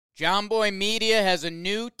John Boy Media has a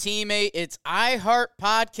new teammate. It's iHeart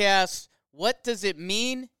Podcast. What does it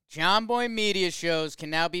mean? John Boy Media shows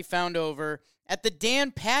can now be found over at the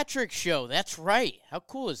Dan Patrick Show. That's right. How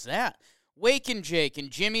cool is that? Wake and Jake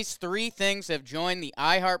and Jimmy's Three Things have joined the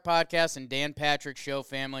iHeart Podcast and Dan Patrick Show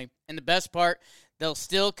family. And the best part, they'll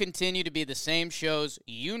still continue to be the same shows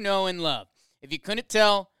you know and love. If you couldn't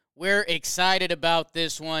tell, we're excited about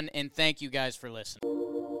this one, and thank you guys for listening.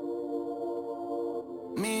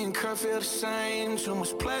 Me and Kurt feel the same. Too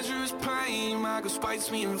much pleasure is pain. My girl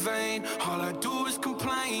spites me in vain. All I do is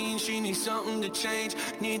complain. She needs something to change.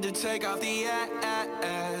 Need to take off the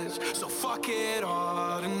edge. So fuck it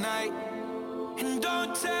all tonight. And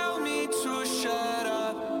don't tell me to shut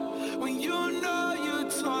up when you know you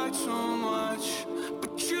talk too much,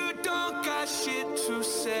 but you don't got shit to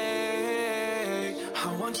say.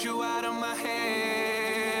 I want you out of my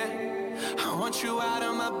head. I want you out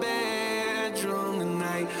of my bedroom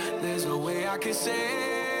tonight. There's no way I can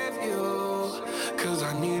save you, 'cause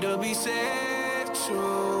I need to be saved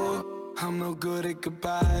too. I'm no good at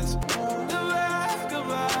goodbyes. Goodbye,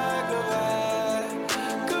 goodbye, goodbye.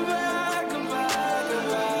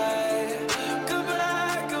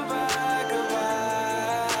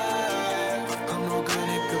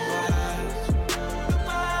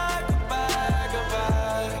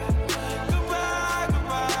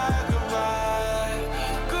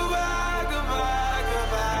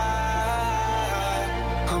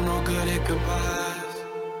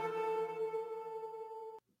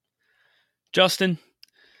 Justin,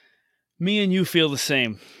 me and you feel the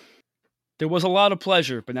same. There was a lot of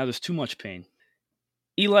pleasure, but now there's too much pain.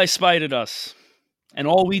 Eli spited us, and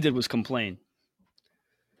all we did was complain.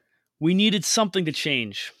 We needed something to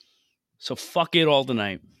change, so fuck it all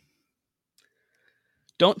tonight.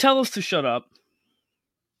 Don't tell us to shut up.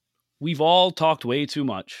 We've all talked way too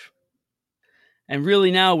much. And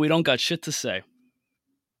really now, we don't got shit to say.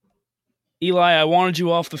 Eli, I wanted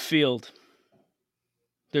you off the field.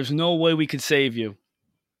 There's no way we could save you.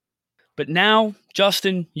 But now,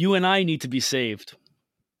 Justin, you and I need to be saved.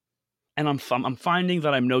 And I'm finding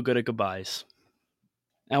that I'm no good at goodbyes.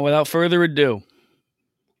 And without further ado,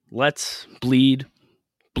 let's bleed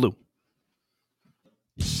blue.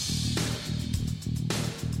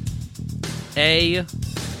 A+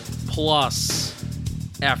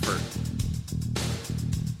 effort.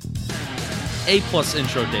 A+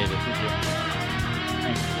 intro, David.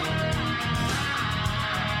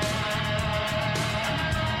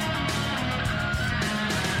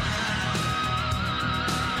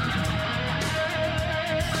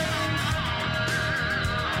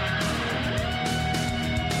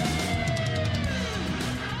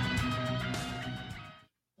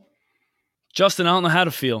 Justin, I don't know how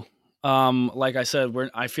to feel. Like I said,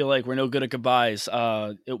 I feel like we're no good at goodbyes.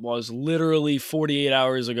 It was literally 48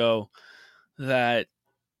 hours ago that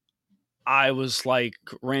I was like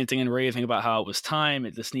ranting and raving about how it was time.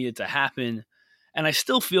 This needed to happen. And I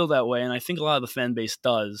still feel that way. And I think a lot of the fan base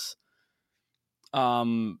does.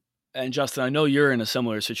 And Justin, I know you're in a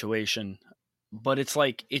similar situation, but it's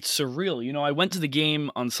like, it's surreal. You know, I went to the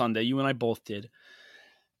game on Sunday. You and I both did.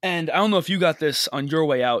 And I don't know if you got this on your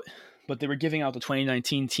way out, but they were giving out the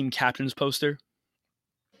 2019 team captains poster.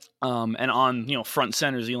 And on, front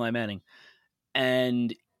center is Eli Manning.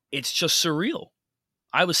 And it's just surreal.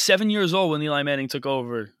 I was 7 years old when Eli Manning took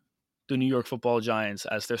over the New York Football Giants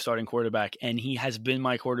as their starting quarterback. And he has been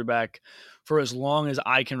my quarterback for as long as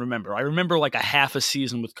I can remember. I remember like a half a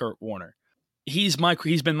season with Kurt Warner. He's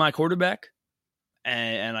been my quarterback.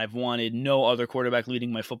 And I've wanted no other quarterback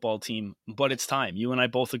leading my football team, but it's time. You and I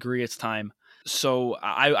both agree it's time. So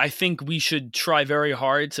I think we should try very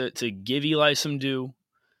hard to give Eli some due.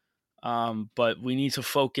 But we need to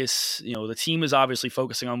focus. The team is obviously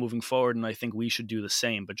focusing on moving forward, and I think we should do the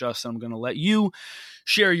same. But Justin, I'm going to let you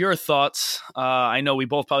share your thoughts. I know we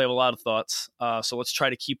both probably have a lot of thoughts. So let's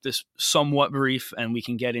try to keep this somewhat brief, and we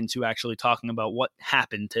can get into actually talking about what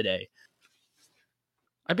happened today.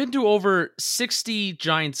 I've been to over 60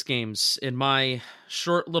 Giants games in my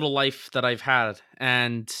short little life that I've had,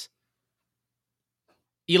 and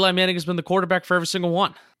Eli Manning has been the quarterback for every single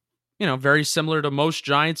one. Very similar to most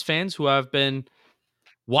Giants fans who have been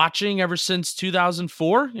watching ever since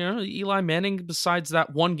 2004. Eli Manning, besides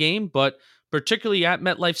that one game, but particularly at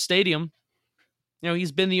MetLife Stadium,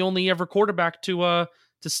 he's been the only ever quarterback to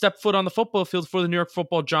step foot on the football field for the New York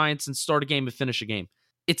Football Giants and start a game and finish a game.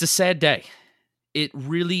 It's a sad day. It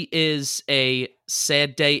really is a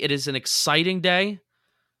sad day. It is an exciting day,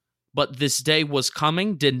 but this day was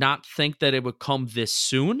coming. Did not think that it would come this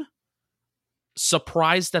soon.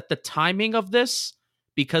 Surprised at the timing of this,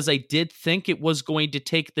 because I did think it was going to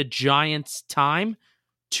take the Giants time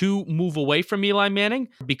to move away from Eli Manning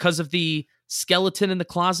because of the skeleton in the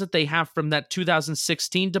closet they have from that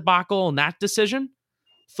 2016 debacle and that decision.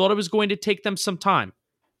 Thought it was going to take them some time.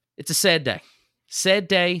 It's a sad day. Sad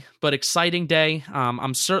day, but exciting day.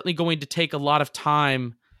 I'm certainly going to take a lot of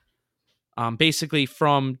time, basically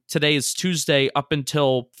from today is Tuesday up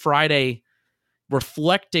until Friday,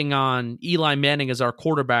 reflecting on Eli Manning as our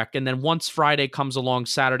quarterback. And then once Friday comes along,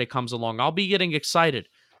 Saturday comes along, I'll be getting excited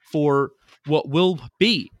for what will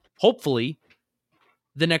be, hopefully,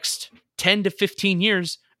 the next 10 to 15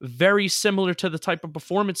 years, very similar to the type of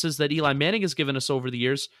performances that Eli Manning has given us over the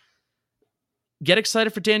years. Get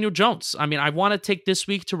excited for Daniel Jones. I mean, I want to take this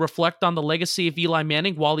week to reflect on the legacy of Eli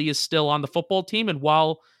Manning while he is still on the football team and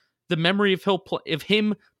while the memory of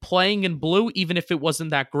him playing in blue, even if it wasn't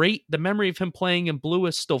that great, the memory of him playing in blue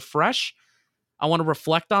is still fresh. I want to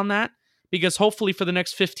reflect on that because hopefully for the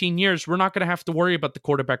next 15 years, we're not going to have to worry about the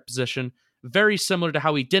quarterback position, very similar to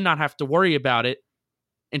how we did not have to worry about it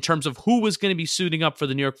in terms of who was going to be suiting up for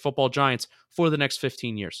the New York Football Giants for the next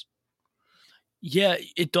 15 years. Yeah,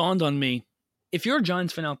 it dawned on me. If you're a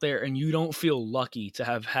Giants fan out there and you don't feel lucky to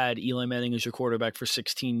have had Eli Manning as your quarterback for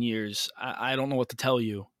 16 years, I don't know what to tell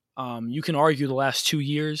you. You can argue the last 2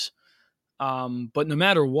 years, but no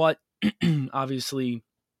matter what, obviously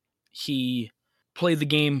he played the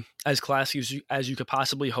game as classy as you could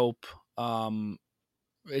possibly hope.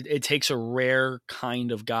 It takes a rare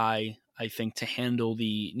kind of guy, I think, to handle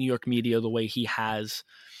the New York media the way he has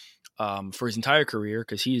for his entire career,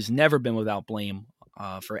 because he's never been without blame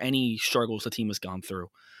for any struggles the team has gone through.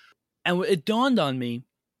 And it dawned on me,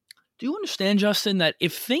 do you understand, Justin, that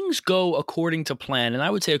if things go according to plan, and I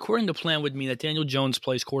would say according to plan would mean that Daniel Jones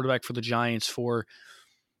plays quarterback for the Giants for,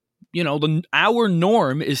 our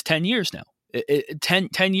norm is 10 years now.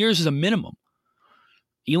 10 years is a minimum.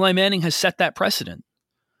 Eli Manning has set that precedent.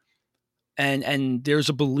 And there's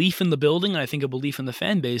a belief in the building, and I think a belief in the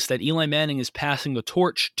fan base, that Eli Manning is passing the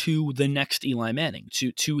torch to the next Eli Manning,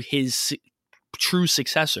 to his true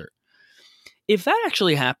successor. If that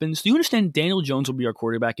actually happens, do you understand Daniel Jones will be our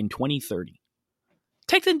quarterback in 2030?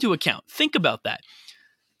 Take that into account. Think about that.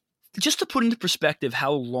 Just to put into perspective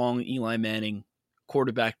how long Eli Manning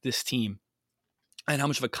quarterbacked this team and how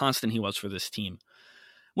much of a constant he was for this team.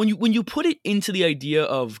 When you put it into the idea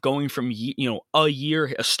of going from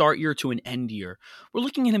a start year to an end year, we're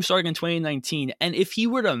looking at him starting in 2019, and if he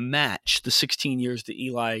were to match the 16 years that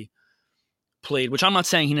Eli played, which I'm not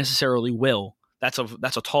saying he necessarily will, that's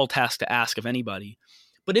a tall task to ask of anybody,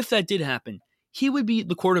 but if that did happen, he would be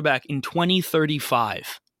the quarterback in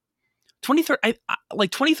 2035.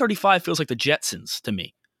 2035 feels like the Jetsons to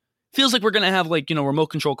me. Feels like we're gonna have remote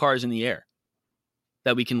control cars in the air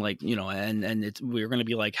that we can and we're going to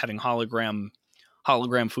be like having hologram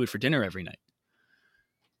food for dinner every night.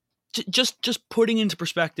 Just putting into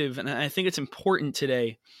perspective, and I think it's important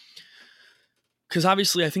today because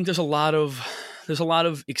obviously I think there's a lot of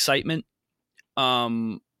excitement.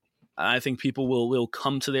 I think people will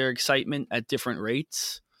come to their excitement at different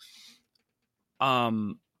rates.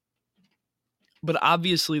 But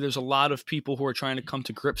obviously there's a lot of people who are trying to come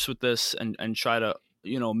to grips with this and try to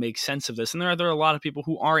make sense of this. And there are a lot of people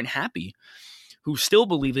who aren't happy, who still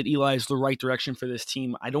believe that Eli is the right direction for this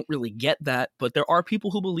team. I don't really get that, but there are people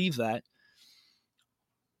who believe that.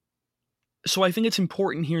 So I think it's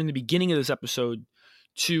important here in the beginning of this episode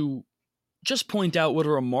to just point out what a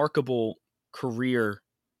remarkable career,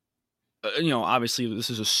 obviously this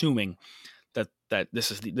is assuming that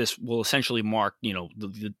this will essentially mark,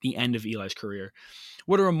 the end of Eli's career.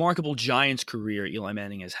 What a remarkable Giants career Eli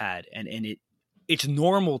Manning has had. And it's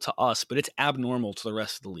normal to us, but it's abnormal to the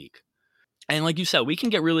rest of the league. And like you said, we can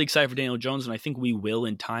get really excited for Daniel Jones, and I think we will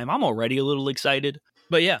in time. I'm already a little excited.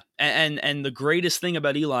 But yeah, and the greatest thing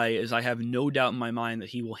about Eli is I have no doubt in my mind that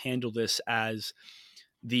he will handle this as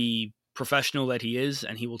the professional that he is,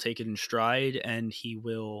 and he will take it in stride, and he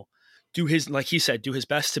will do his, like he said, do his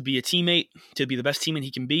best to be a teammate, to be the best teammate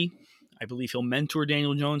he can be. I believe he'll mentor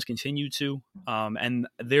Daniel Jones, continue to. And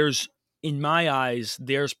in my eyes,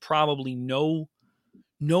 there's probably no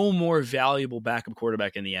more valuable backup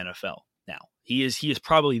quarterback in the NFL now. He is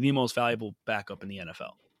probably the most valuable backup in the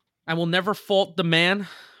NFL. I will never fault the man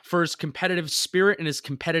for his competitive spirit and his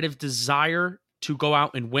competitive desire to go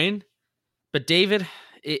out and win. But David,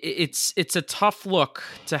 it's a tough look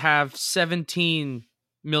to have $17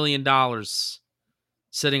 million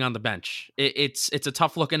sitting on the bench. It's a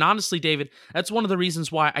tough look. And honestly, David, that's one of the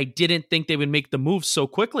reasons why I didn't think they would make the move so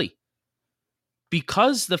quickly.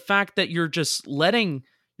 Because the fact that you're going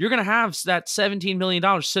to have that $17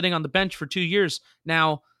 million sitting on the bench for 2 years.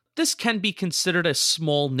 Now, this can be considered a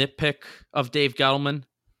small nitpick of Dave Gettleman.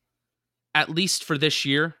 at least for this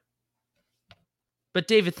year. But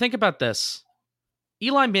David, think about this.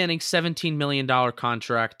 Eli Manning's $17 million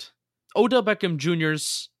contract, Odell Beckham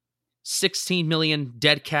Jr.'s $16 million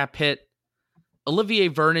dead cap hit, Olivier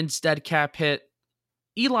Vernon's dead cap hit,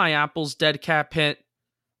 Eli Apple's dead cap hit,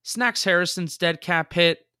 Snacks Harrison's dead cap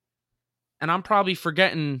hit, and I'm probably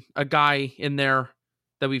forgetting a guy in there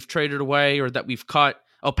that we've traded away or that we've cut.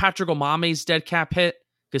 Oh, Patrick Omame's dead cap hit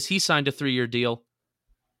because he signed a 3-year deal.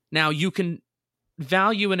 Now, you can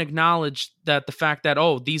value and acknowledge that the fact that,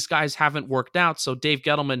 these guys haven't worked out, so Dave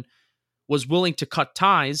Gettleman was willing to cut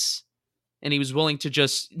ties, and he was willing to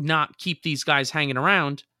just not keep these guys hanging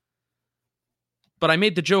around. But I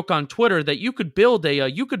made the joke on Twitter that you could build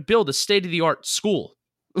a state-of-the-art school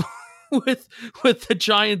with the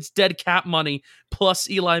Giants' dead cap money plus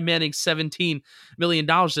Eli Manning's $17 million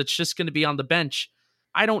that's just going to be on the bench.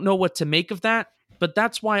 I don't know what to make of that, but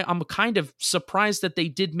that's why I'm kind of surprised that they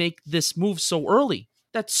did make this move so early.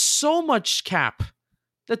 That's so much cap.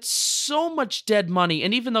 That's so much dead money.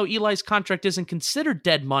 And even though Eli's contract isn't considered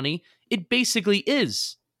dead money, it basically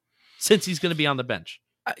is, since he's going to be on the bench.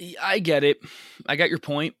 I get it. I got your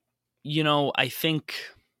point. I think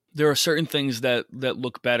there are certain things that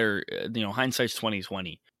look better. Hindsight's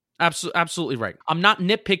 20/20. Absolutely right. I'm not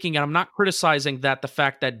nitpicking and I'm not criticizing the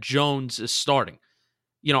fact that Jones is starting.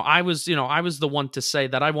 I was the one to say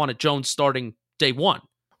that I wanted Jones starting day one.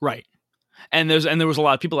 Right. And there was a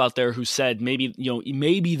lot of people out there who said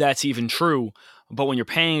maybe that's even true, but when you're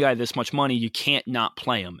paying a guy this much money, you can't not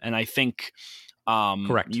play him. And I think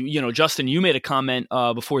correct. Justin, you made a comment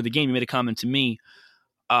before the game. You made a comment to me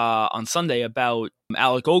on Sunday about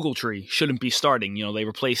Alec Ogletree shouldn't be starting. They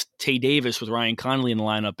replaced Tay Davis with Ryan Connolly in the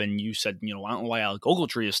lineup, and you said, I don't know why Alec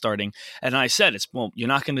Ogletree is starting. And I said, you're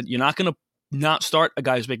not gonna not start a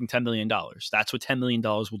guy who's making $10 million. That's what $10 million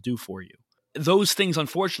will do for you. Those things,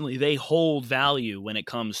 unfortunately, they hold value when it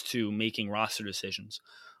comes to making roster decisions.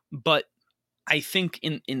 But I think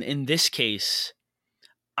in this case,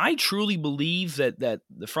 I truly believe that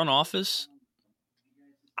the front office,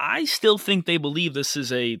 I still think they believe this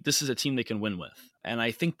is a team they can win with. And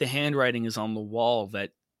I think the handwriting is on the wall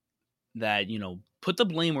that put the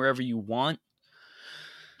blame wherever you want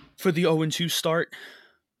for the 0-2 start.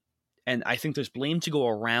 And I think there's blame to go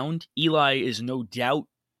around. Eli is no doubt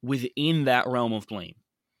within that realm of blame.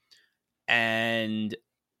 And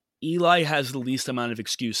Eli has the least amount of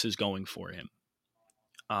excuses going for him.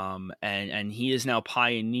 And he has now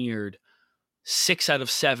pioneered 6 out of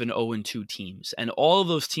 7 0-2 teams. And all of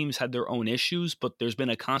those teams had their own issues, but there's been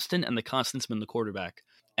a constant, and the constant's been the quarterback.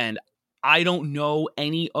 And I don't know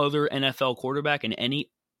any other NFL quarterback and any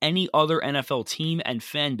other NFL team and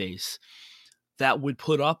fan base that would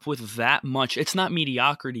put up with that much. It's not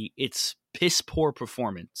mediocrity, it's piss poor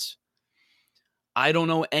performance. I don't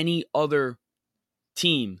know any other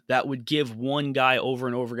team that would give one guy over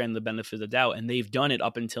and over again the benefit of the doubt, and they've done it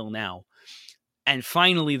up until now. And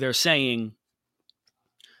finally, they're saying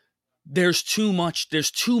there's too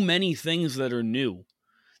many things that are new.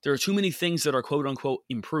 There are too many things that are quote unquote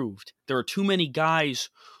improved. There are too many guys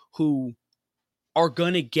who are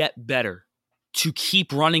going to get better to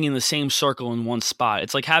keep running in the same circle in one spot.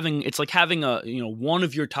 It's like having a, one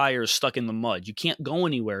of your tires stuck in the mud. You can't go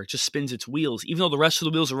anywhere. It just spins its wheels. Even though the rest of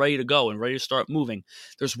the wheels are ready to go and ready to start moving,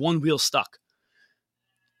 there's one wheel stuck.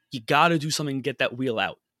 You got to do something to get that wheel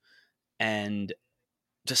out. And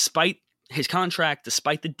despite his contract,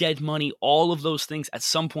 despite the dead money, all of those things, at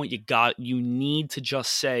some point you need to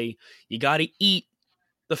just say, you got to eat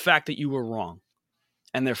the fact that you were wrong.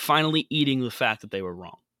 And they're finally eating the fact that they were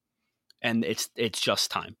wrong. And it's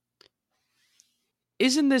just time.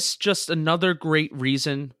 Isn't this just another great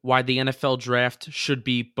reason why the NFL draft should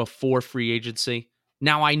be before free agency?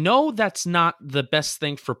 Now, I know that's not the best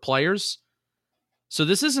thing for players. So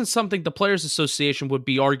this isn't something the Players Association would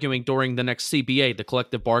be arguing during the next CBA, the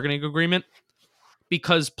collective bargaining agreement,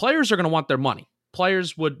 because players are going to want their money.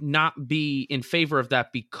 Players would not be in favor of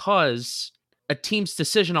that because a team's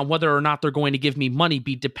decision on whether or not they're going to give me money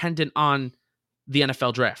be dependent on the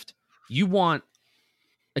NFL draft. You want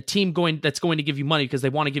a team that's going to give you money because they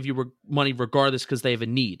want to give you money regardless because they have a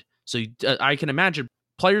need. So I can imagine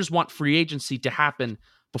players want free agency to happen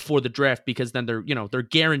before the draft because then they're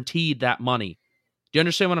guaranteed that money. Do you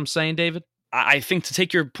understand what I'm saying, David? I think to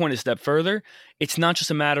take your point a step further, it's not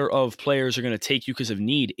just a matter of players are going to take you because of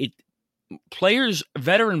need.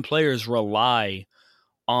 Veteran players rely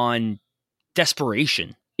on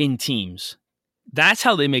desperation in teams. That's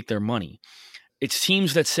how they make their money. It's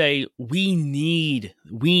teams that say, we need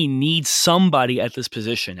somebody at this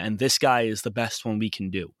position, and this guy is the best one we can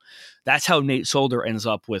do. That's how Nate Solder ends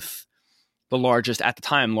up with the largest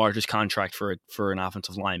contract for an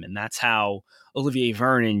offensive lineman. That's how Olivier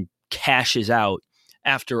Vernon cashes out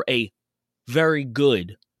after a very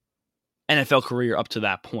good NFL career up to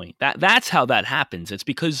that point. That's how that happens. It's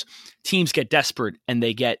because teams get desperate and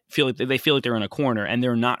they feel like they're in a corner and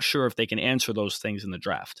they're not sure if they can answer those things in the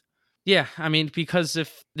draft. Yeah, I mean, because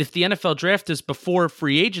if the NFL draft is before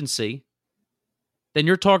free agency, then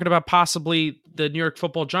you're talking about possibly the New York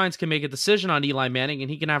Football Giants can make a decision on Eli Manning and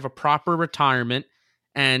he can have a proper retirement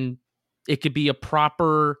and it could be a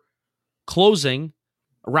proper closing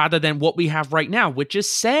rather than what we have right now, which is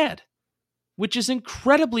sad, which is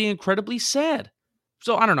incredibly, incredibly sad.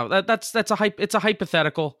 So I don't know. It's a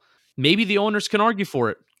hypothetical. Maybe the owners can argue for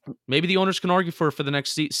it. Maybe the owners can argue for it for the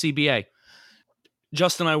next CBA.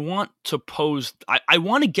 Justin, I want to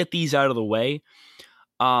want to get these out of the way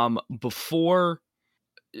before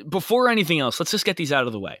anything else. Let's just get these out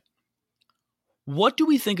of the way. What do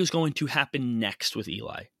we think is going to happen next with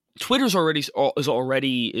Eli? Twitter's already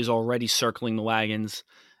circling the wagons,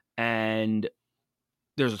 and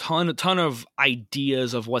there's a ton of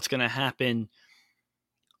ideas of what's going to happen.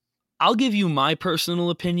 I'll give you my personal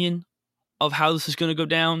opinion of how this is going to go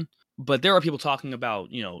down. But there are people talking about,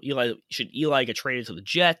 should Eli get traded to the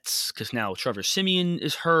Jets because now Trevor Siemian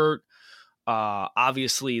is hurt.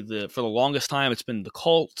 Obviously, for the longest time, it's been the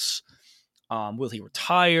Colts. Will he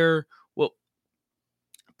retire? Well,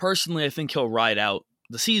 personally, I think he'll ride out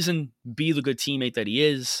the season, be the good teammate that he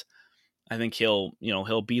is. I think he'll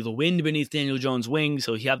be the wind beneath Daniel Jones' wings.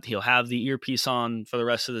 So he'll have the earpiece on for the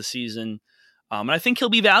rest of the season. And I think he'll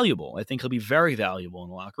be valuable. I think he'll be very valuable in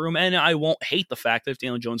the locker room. And I won't hate the fact that if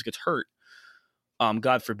Daniel Jones gets hurt,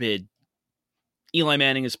 God forbid, Eli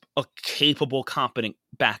Manning is a capable, competent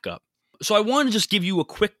backup. So I want to just give you a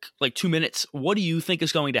quick, 2 minutes. What do you think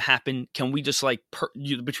is going to happen? Can we just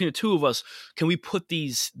between the two of us, can we put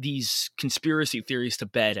these conspiracy theories to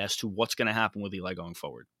bed as to what's going to happen with Eli going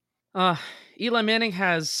forward? Eli Manning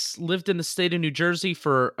has lived in the state of New Jersey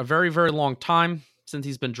for a very, very long time since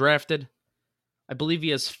he's been drafted. I believe he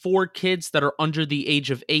has 4 kids that are under the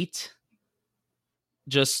age of 8.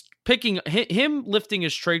 Just picking him, lifting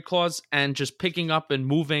his trade clause and just picking up and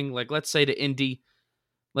moving, let's say to Indy,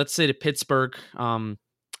 let's say to Pittsburgh,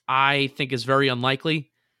 I think is very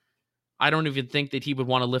unlikely. I don't even think that he would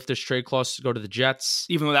want to lift his trade clause to go to the Jets.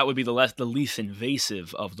 Even though that would be the least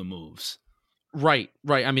invasive of the moves. Right.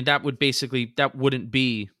 I mean, that wouldn't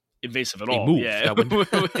be invasive at a all. Move. Yeah. That would,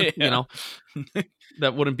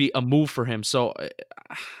 that wouldn't be a move for him. So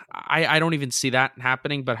I don't even see that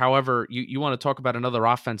happening. But however, you want to talk about another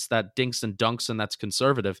offense that dinks and dunks and that's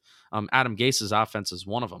conservative. Adam Gase's offense is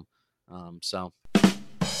one of them. So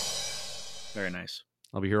very nice.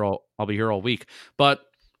 I'll be here all week. But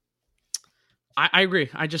I agree.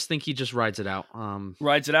 I just think he just rides it out. And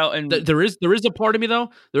there is a part of me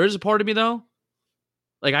though.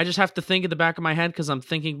 I just have to think in the back of my head because I'm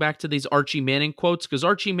thinking back to these Archie Manning quotes because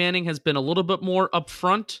Archie Manning has been a little bit more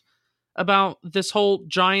upfront about this whole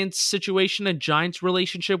Giants situation and Giants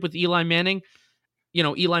relationship with Eli Manning.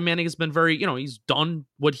 Eli Manning has been very, he's done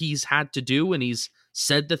what he's had to do and he's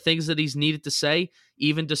said the things that he's needed to say,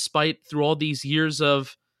 even despite through all these years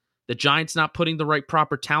of the Giants not putting the right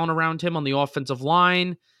proper talent around him on the offensive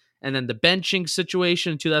line. And then the benching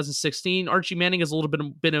situation in 2016, Archie Manning has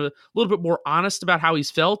been a little bit more honest about how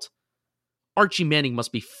he's felt. Archie Manning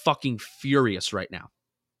must be fucking furious right now.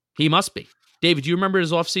 He must be. David, do you remember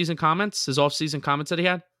his off-season comments? His off-season comments that he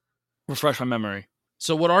had? Refresh my memory.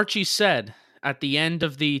 So what Archie said at the end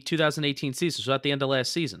of the 2018 season, so at the end of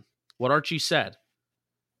last season, what Archie said,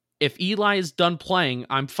 if Eli is done playing,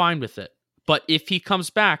 I'm fine with it. But if he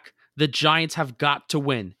comes back, the Giants have got to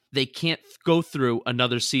win. They can't go through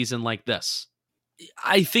another season like this.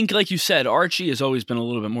 I think, like you said, Archie has always been a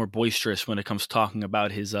little bit more boisterous when it comes to talking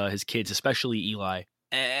about his kids, especially Eli.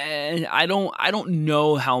 And I don't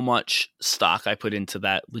know how much stock I put into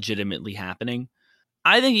that legitimately happening.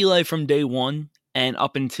 I think Eli from day one and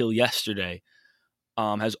up until yesterday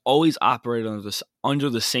has always operated under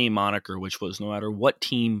the same moniker, which was no matter what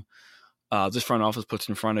team this front office puts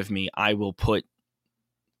in front of me, I will put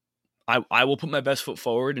my best foot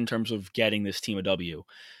forward in terms of getting this team a W.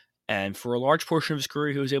 And for a large portion of his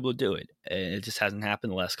career, he was able to do it. And it just hasn't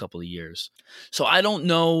happened the last couple of years. So I don't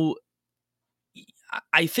know.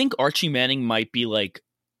 I think Archie Manning might be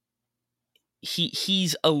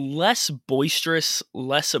he's a less boisterous,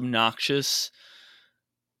 less obnoxious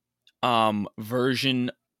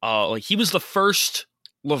version. He was the first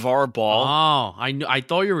LeVar Ball. Oh, I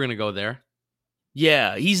thought you were going to go there.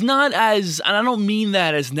 Yeah, he's not as, and I don't mean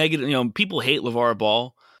that as negative. People hate LeVar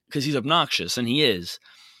Ball because he's obnoxious, and he is.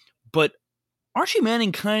 But Archie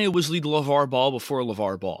Manning kind of was the LeVar Ball before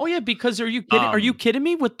LeVar Ball. Oh yeah, because are you kidding? Are you kidding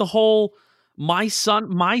me with the whole my son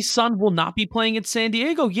will not be playing in San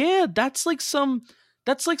Diego? Yeah, that's like some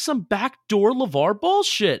backdoor LeVar Ball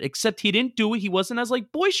shit. Except he didn't do it. He wasn't as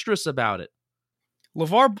like boisterous about it.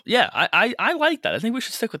 LeVar, yeah, I like that. I think we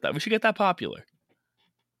should stick with that. We should get that popular.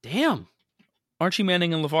 Damn. Archie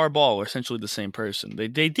Manning and LeVar Ball are essentially the same person. They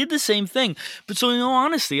did the same thing. But so, in all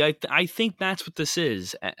honesty, I think that's what this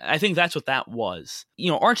is. I think that's what that was.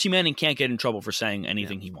 Archie Manning can't get in trouble for saying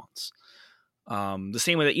anything he wants. The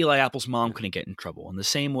same way that Eli Apple's mom couldn't get in trouble. And the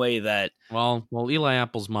same way that... Well, Eli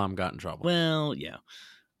Apple's mom got in trouble. Well, yeah.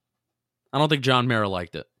 I don't think John Mara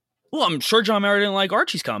liked it. Well, I'm sure John Mara didn't like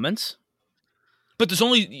Archie's comments. But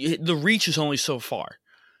the reach is only so far.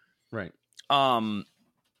 Right.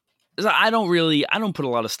 I don't put a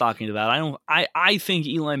lot of stock into that. I think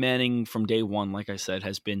Eli Manning from day one, like I said,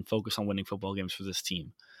 has been focused on winning football games for this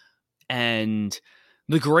team. And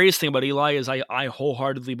the greatest thing about Eli is I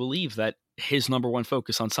wholeheartedly believe that his number one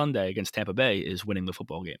focus on Sunday against Tampa Bay is winning the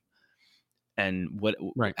football game. And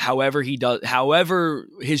however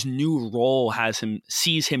his new role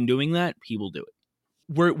sees him doing that, he will do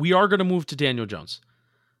it. We are going to move to Daniel Jones.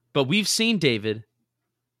 But we've seen, David,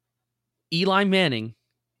 Eli Manning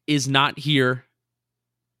is not here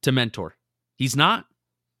to mentor. He's not.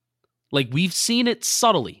 Like, we've seen it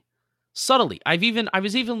subtly. I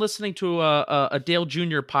was even listening to a Dale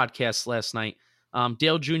Jr. podcast last night.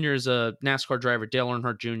 Dale Jr. is a NASCAR driver, Dale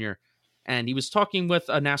Earnhardt Jr., and he was talking with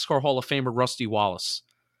a NASCAR Hall of Famer, Rusty Wallace,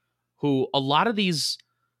 who a lot of these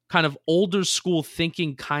kind of older school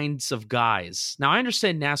thinking kinds of guys. Now, I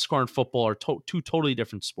understand NASCAR and football are two totally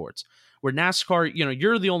different sports. Where NASCAR,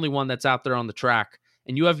 you're the only one that's out there on the track,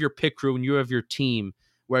 and you have your pit crew and you have your team,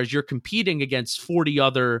 whereas you're competing against 40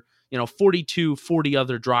 other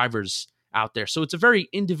drivers out there. So it's a very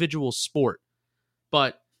individual sport.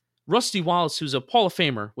 But Rusty Wallace, who's a Hall of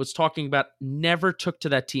Famer, was talking about never took to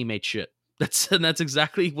that teammate shit. That's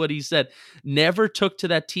exactly what he said. Never took to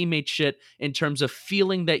that teammate shit in terms of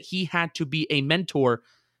feeling that he had to be a mentor.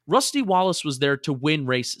 Rusty Wallace was there to win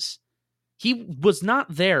races. He was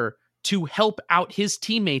not there to help out his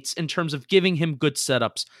teammates in terms of giving him good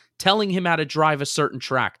setups, telling him how to drive a certain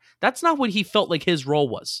track. That's not what he felt like his role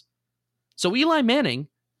was. So Eli Manning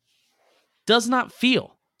does not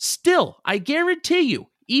feel, still, I guarantee you,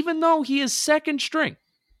 even though he is second string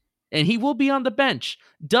and he will be on the bench,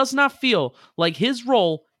 does not feel like his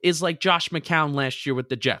role is like Josh McCown last year with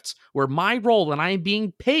the Jets, where my role and I am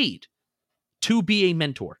being paid to be a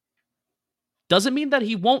mentor. Doesn't mean that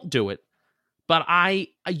he won't do it, but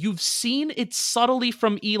you've seen it subtly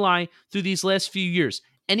from Eli through these last few years.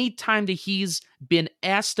 Anytime that he's been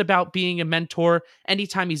asked about being a mentor,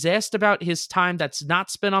 anytime he's asked about his time that's not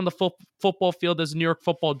spent on the football field as a New York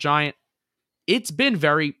Football Giant, it's been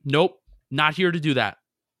very, nope, not here to do that.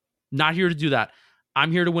 Not here to do that.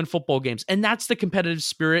 I'm here to win football games. And that's the competitive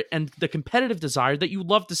spirit and the competitive desire that you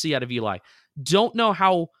love to see out of Eli. Don't know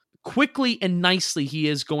how quickly and nicely he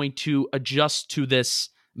is going to adjust to this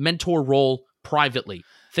mentor role privately.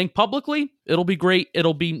 Think publicly, it'll be great.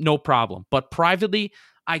 It'll be no problem. But privately,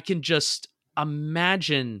 I can just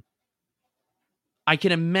imagine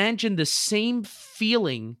the same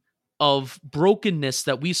feeling of brokenness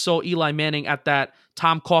that we saw Eli Manning at that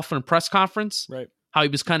Tom Coughlin press conference. Right. How he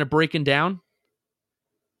was kind of breaking down.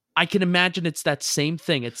 I can imagine it's that same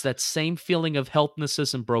thing. It's that same feeling of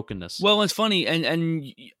helplessness and brokenness. Well, it's funny, and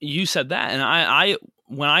you said that, and I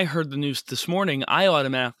when I heard the news this morning, I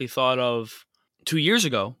automatically thought of 2 years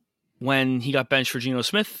ago when he got benched for Geno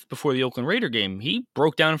Smith before the Oakland Raider game. He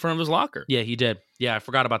broke down in front of his locker. Yeah, he did. Yeah, I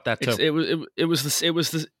forgot about that too. It was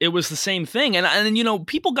the same thing, and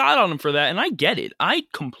people got on him for that, and I get it. I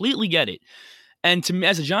completely get it. And to me,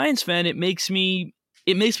 as a Giants fan, it makes me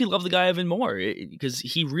love the guy even more because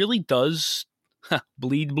he really does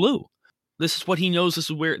bleed blue. This is what he knows.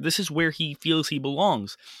 This is where he feels he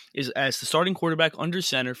belongs, is as the starting quarterback under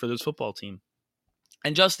center for this football team.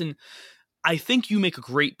 And Justin, I think you make a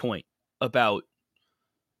great point about,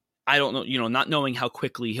 I don't know, not knowing how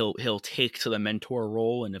quickly he'll take to the mentor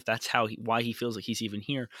role, and if that's why he feels like he's even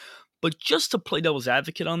here. But just to play devil's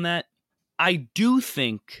advocate on that, I do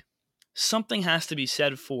think something has to be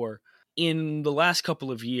said for, in the last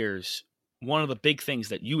couple of years, one of the big things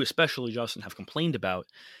that you, especially Justin, have complained about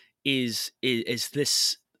is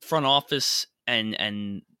this front office and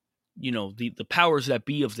the powers that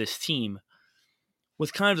be of this team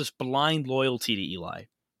with kind of this blind loyalty to Eli.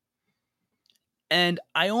 And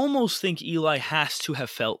I almost think Eli has to have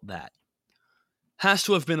felt that. Has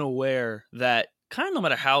to have been aware that kind of no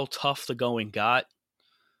matter how tough the going got,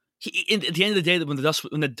 at the end of the day,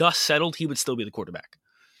 when the dust settled, he would still be the quarterback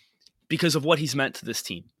because of what he's meant to this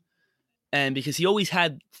team, and because he always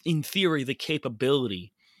had, in theory, the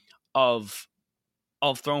capability of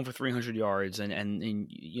throwing for 300 yards,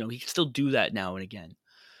 and he can still do that now and again.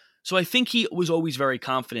 So I think he was always very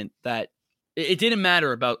confident that it didn't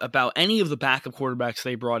matter about any of the backup quarterbacks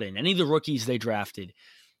they brought in, any of the rookies they drafted,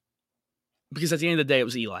 because at the end of the day, it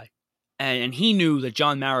was Eli. And he knew that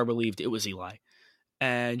John Mara believed it was Eli.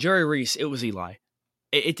 And Jerry Reese, it was Eli.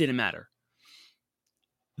 It didn't matter.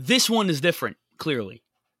 This one is different, clearly.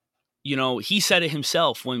 He said it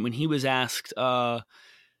himself when he was asked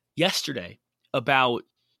yesterday about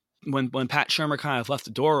when Pat Shurmur kind of left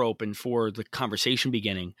the door open for the conversation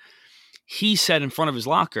beginning. He said in front of his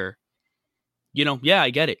locker, yeah, I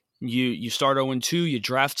get it. You start 0-2, you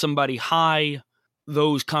draft somebody high,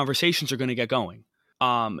 those conversations are going to get going.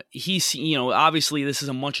 He's, obviously this is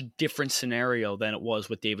a much different scenario than it was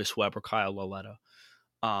with Davis Webb or Kyle Lauletta.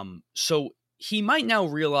 So he might now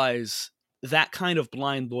realize that kind of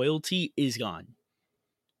blind loyalty is gone.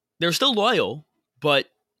 They're still loyal, but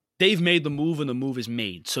they've made the move and the move is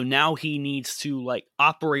made. So now he needs to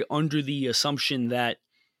operate under the assumption that,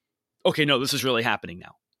 okay, no, this is really happening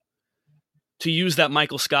now. To use that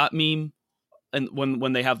Michael Scott meme, and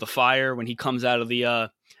when they have the fire, when he comes out of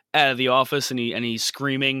the office and he's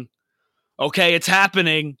screaming, okay, it's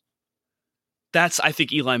happening. That's, I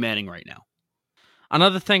think, Eli Manning right now.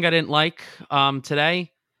 Another thing I didn't like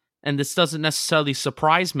today, and this doesn't necessarily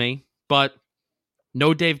surprise me, but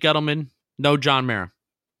no Dave Gettleman, no John Mara.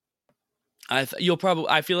 I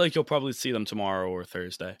feel like you'll probably see them tomorrow or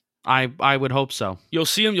Thursday. I would hope so. You'll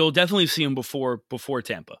see them. You'll definitely see them before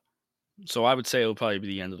Tampa. So I would say it'll probably be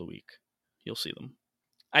the end of the week. You'll see them.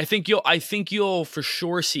 I think you'll for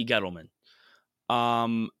sure see Gettleman.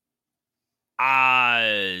 John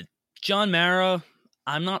Mara,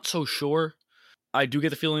 I'm not so sure. I do get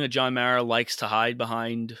the feeling that John Mara likes to hide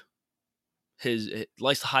behind his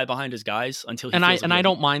guys until he I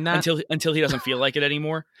don't mind that until he doesn't feel like it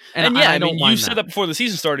anymore. and yeah, I don't mind you said that before the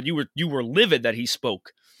season started. You were livid that he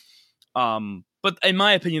spoke. But in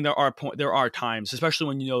my opinion, there are times, especially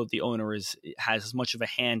when the owner has as much of a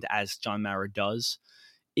hand as John Mara does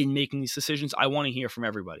in making these decisions. I want to hear from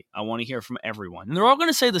everybody. I want to hear from everyone, and they're all going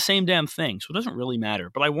to say the same damn thing, so it doesn't really matter.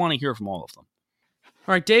 But I want to hear from all of them.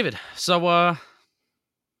 All right, David. So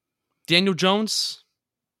Daniel Jones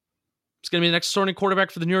is going to be the next starting quarterback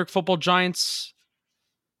for the New York Football Giants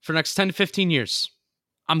for the next 10 to 15 years.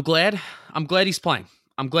 I'm glad he's playing.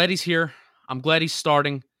 I'm glad he's here. I'm glad he's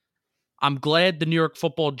starting. I'm glad the New York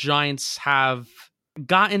Football Giants have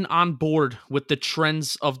gotten on board with the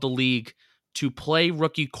trends of the league to play their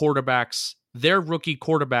rookie quarterbacks,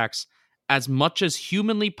 as much as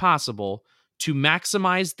humanly possible to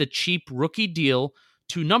maximize the cheap rookie deal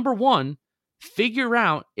to, number one, figure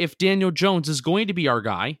out if Daniel Jones is going to be our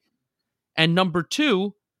guy, and number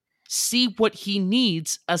two, see what he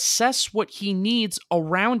needs, assess what he needs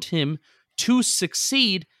around him to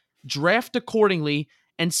succeed, draft accordingly,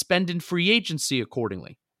 and spend in free agency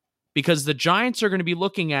accordingly. Because the Giants are going to be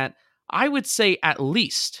looking at, I would say, at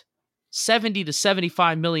least $70 to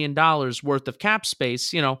 $75 million worth of cap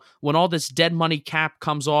space. When all this dead money cap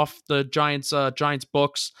comes off the Giants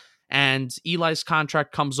books, and Eli's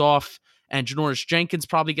contract comes off, and Janoris Jenkins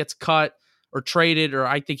probably gets cut or traded, or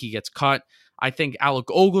I think he gets cut. I think Alec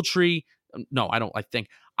Ogletree. No, I don't.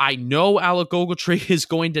 I know Alec Ogletree is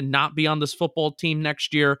going to not be on this football team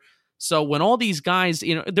next year. So when all these guys,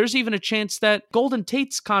 there's even a chance that Golden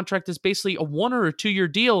Tate's contract is basically a 1 or 2 year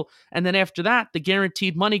deal. And then after that, the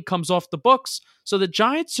guaranteed money comes off the books. So the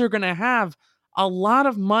Giants are going to have a lot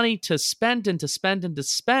of money to spend and to spend and to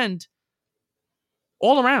spend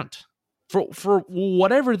all around for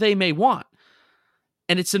whatever they may want.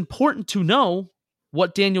 And it's important to know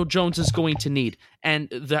what Daniel Jones is going to need. And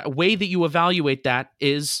the way that you evaluate that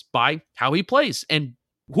is by how he plays. And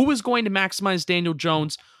who is going to maximize Daniel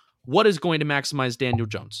Jones? What is going to maximize Daniel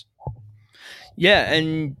Jones? Yeah,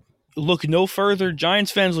 and look no further.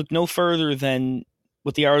 Giants fans look no further than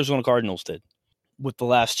what the Arizona Cardinals did with the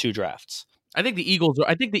last 2 drafts. I think the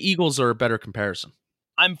Eagles are a better comparison.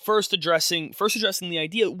 I'm first addressing the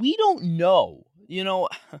idea. We don't know,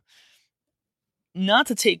 not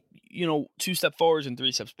to take, 2 steps forwards and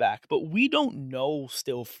 3 steps back, but we don't know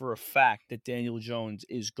still for a fact that Daniel Jones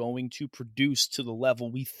is going to produce to the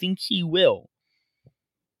level we think he will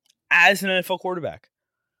as an NFL quarterback.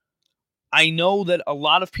 I know that a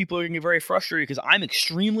lot of people are going to get very frustrated because I'm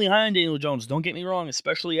extremely high on Daniel Jones. Don't get me wrong,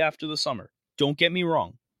 especially after the summer. Don't get me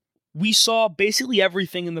wrong. We saw basically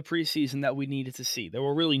everything in the preseason that we needed to see. There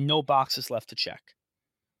were really no boxes left to check.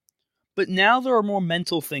 But now there are more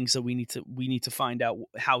mental things that we need to find out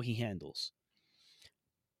how he handles.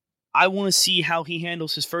 I want to see how he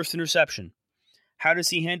handles his first interception. How does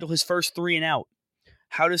he handle his first 3 and out?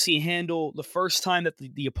 How does he handle the first time that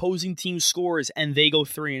the opposing team scores and they go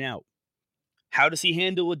 3 and out? How does he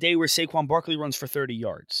handle a day where Saquon Barkley runs for 30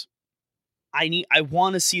 yards? I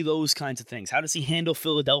want to see those kinds of things. How does he handle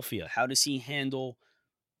Philadelphia? How does he handle,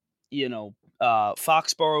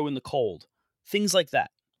 Foxborough in the cold? Things like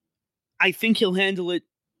that. I think he'll handle it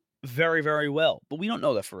very, very well, but we don't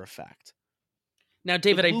know that for a fact. Now,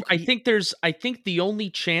 David, I think the only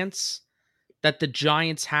chance that the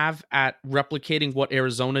Giants have at replicating what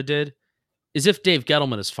Arizona did is if Dave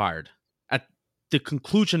Gettleman is fired at the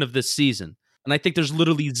conclusion of this season. And I think there's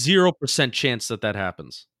literally 0% chance that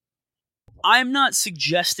happens. I'm not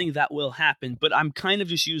suggesting that will happen, but I'm kind of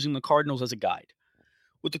just using the Cardinals as a guide.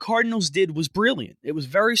 What the Cardinals did was brilliant. It was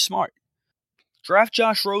very smart. Draft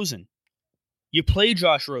Josh Rosen. You played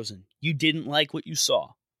Josh Rosen. You didn't like what you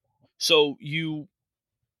saw. So you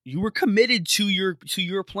were committed to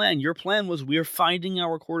your plan. Your plan was, we're finding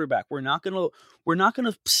our quarterback. We're not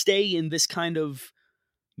gonna stay in this kind of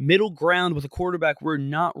middle ground with a quarterback we're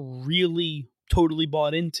not really totally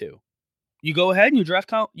bought into. You go ahead and you draft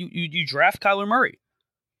Kyler Murray.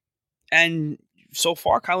 And so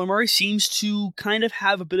far, Kyler Murray seems to kind of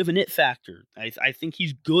have a bit of an it factor. I think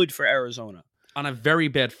he's good for Arizona. On a very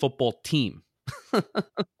bad football team.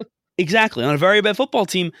 Exactly. On a very bad football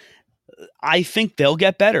team, I think they'll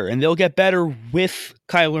get better. And they'll get better with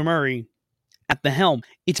Kyler Murray at the helm.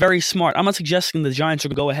 It's very smart. I'm not suggesting the Giants are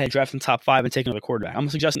going to go ahead, draft in the top 5 and take another quarterback. I'm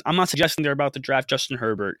not suggesting they're about to draft Justin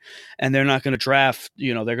Herbert and they're not going to draft,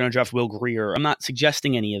 they're going to draft Will Grier. I'm not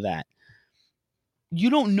suggesting any of that. You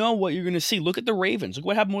don't know what you're going to see. Look at the Ravens. Look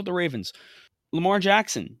what happened with the Ravens. Lamar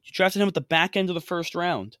Jackson, you drafted him at the back end of the first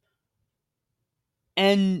round.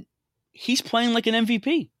 And he's playing like an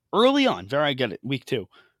MVP early on. I get it, week 2.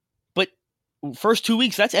 But first 2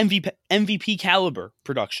 weeks, that's MVP caliber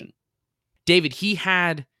production. David, he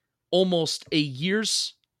had almost a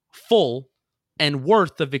year's full and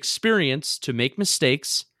worth of experience to make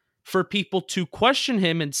mistakes, for people to question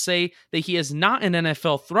him and say that he is not an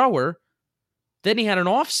NFL thrower. Then he had an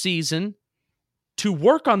off season to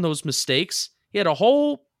work on those mistakes. He had a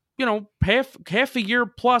whole, half a year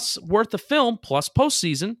plus worth of film plus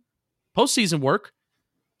postseason work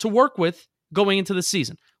to work with going into the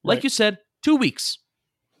season. Like Right. you said, 2 weeks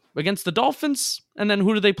against the Dolphins, and then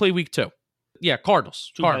who do they play week 2? Yeah,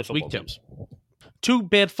 Cardinals. Cardinals, week 2. Teams. 2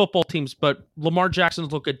 bad football teams, but Lamar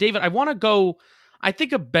Jackson's look good. David, I want to go, I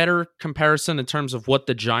think a better comparison in terms of what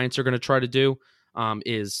the Giants are going to try to do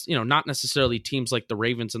is, not necessarily teams like the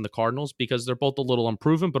Ravens and the Cardinals, because they're both a little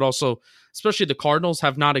unproven, but also, especially the Cardinals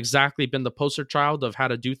have not exactly been the poster child of how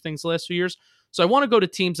to do things the last few years. So I want to go to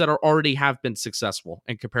teams that already have been successful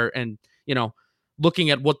and compare, and,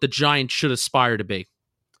 looking at what the Giants should aspire to be.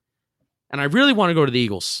 And I really want to go to the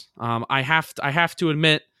Eagles. I have to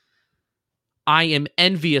admit, I am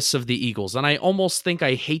envious of the Eagles, and I almost think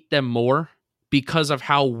I hate them more because of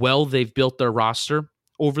how well they've built their roster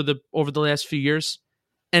over the last few years.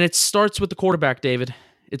 And it starts with the quarterback, David.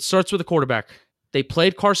 It starts with the quarterback. They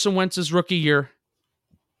played Carson Wentz's rookie year.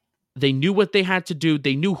 They knew what they had to do.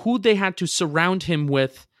 They knew who they had to surround him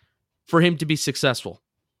with for him to be successful.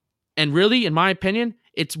 And really, in my opinion,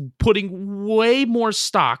 it's putting way more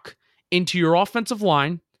stock into your offensive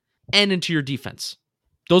line and into your defense.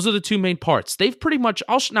 Those are the 2 main parts. They've pretty much,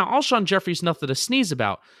 now Alshon Jeffrey's nothing to sneeze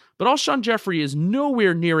about, but Alshon Jeffrey is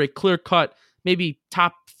nowhere near a clear-cut, maybe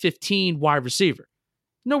top 15 wide receiver.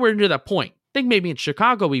 Nowhere near that point. I think maybe in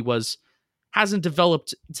Chicago he hasn't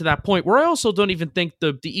developed to that point, where I also don't even think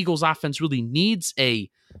the Eagles offense really needs a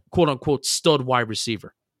quote-unquote stud wide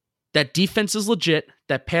receiver. That defense is legit.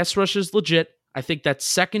 That pass rush is legit. I think that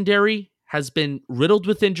secondary has been riddled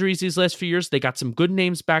with injuries these last few years. They got some good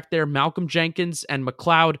names back there. Malcolm Jenkins and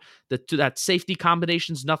McLeod. That safety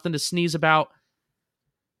combination's nothing to sneeze about.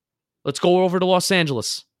 Let's go over to Los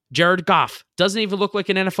Angeles. Jared Goff doesn't even look like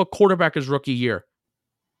an NFL quarterback his rookie year.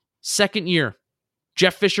 Second year,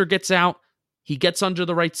 Jeff Fisher gets out. He gets under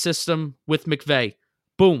the right system with McVay.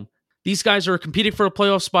 Boom. These guys are competing for a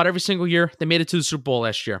playoff spot every single year. They made it to the Super Bowl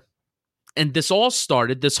last year. And this all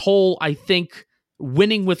started, this whole, I think,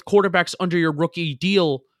 winning with quarterbacks under your rookie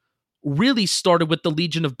deal really started with the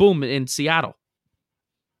Legion of Boom in Seattle.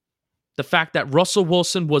 The fact that Russell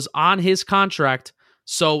Wilson was on his contract,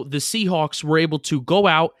 so the Seahawks were able to go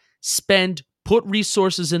out, spend, put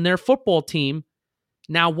resources in their football team.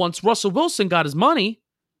 Now, once Russell Wilson got his money,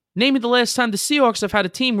 name me the last time the Seahawks have had a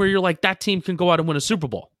team where you're like, that team can go out and win a Super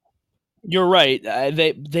Bowl. You're right.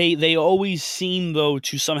 They always seem, though,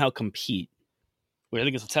 to somehow compete, which I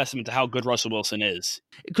think is a testament to how good Russell Wilson is.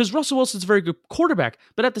 Because Russell Wilson's a very good quarterback.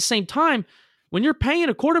 But at the same time, when you're paying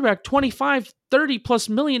a quarterback $25, $30+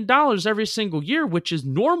 million every single year, which is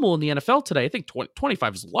normal in the NFL today, I think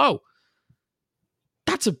 25 is low.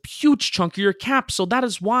 That's a huge chunk of your cap. So that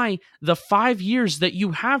is why the 5 years that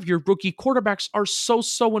you have your rookie quarterbacks are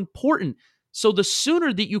so important. So the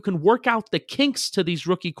sooner that you can work out the kinks to these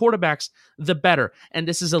rookie quarterbacks, the better. And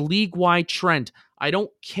this is a league-wide trend. I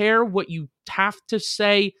don't care what you have to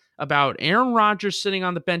say about Aaron Rodgers sitting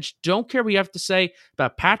on the bench. Don't care what you have to say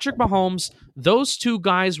about Patrick Mahomes. Those two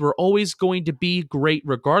guys were always going to be great,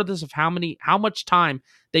 regardless of how much time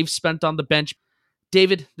they've spent on the bench.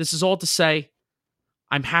 David, this is all to say,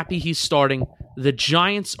 I'm happy he's starting. The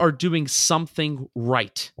Giants are doing something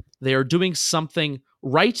right. They are doing something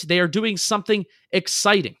right. They are doing something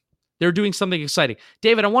exciting. They're doing something exciting.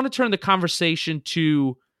 David, I want to turn the conversation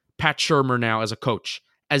to Pat Shurmur now as a coach,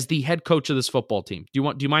 as the head coach of this football team.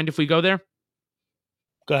 Do you mind if we go there?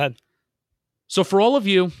 Go ahead. So for all of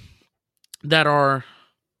you that are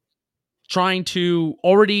trying to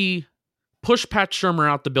already push Pat Shurmur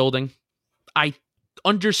out the building, I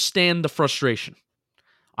understand the frustration.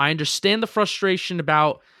 I understand the frustration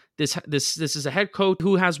about this. This is a head coach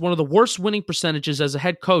who has one of the worst winning percentages as a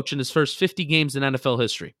head coach in his first 50 games in NFL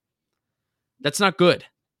history. That's not good.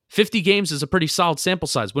 50 games is a pretty solid sample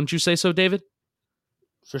size. Wouldn't you say so, David?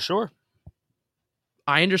 For sure.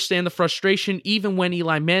 I understand the frustration. Even when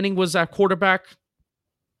Eli Manning was at quarterback,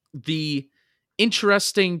 the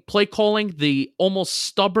interesting play calling, the almost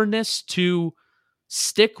stubbornness to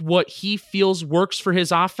stick what he feels works for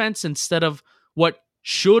his offense instead of what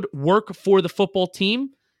should work for the football team,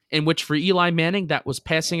 in which for Eli Manning, that was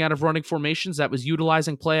passing out of running formations, that was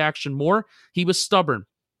utilizing play action more. He was stubborn.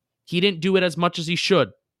 He didn't do it as much as he should.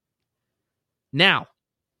 Now,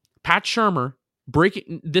 Pat Shurmur,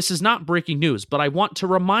 this is not breaking news, but I want to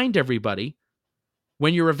remind everybody,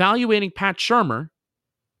 when you're evaluating Pat Shurmur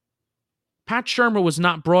was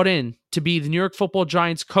not brought in to be the New York Football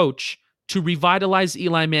Giants coach to revitalize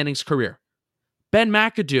Eli Manning's career. Ben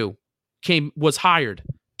McAdoo was hired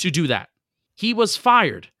to do that. He was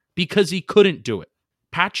fired because he couldn't do it.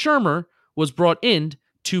 Pat Shurmur was brought in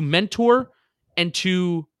to mentor and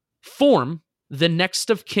to form the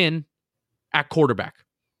next of kin at quarterback.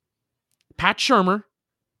 Pat Shurmur,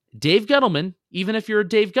 Dave Gettleman, even if you're a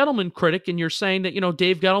Dave Gettleman critic and you're saying that,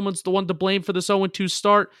 Dave Gettleman's the one to blame for this 0-2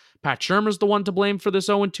 start, Pat Shurmur's the one to blame for this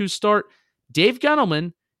 0-2 start, Dave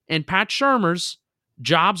Gettleman and Pat Shurmur's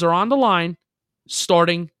jobs are on the line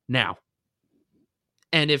starting now.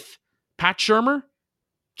 And if Pat Shurmur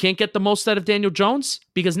can't get the most out of Daniel Jones,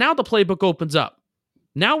 because now the playbook opens up.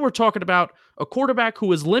 Now we're talking about a quarterback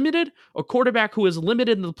who is limited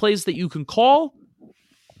in the plays that you can call,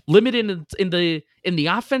 limited in the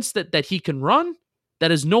offense that he can run.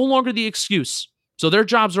 That is no longer the excuse. So their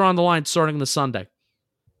jobs are on the line starting this Sunday.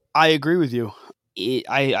 I agree with you.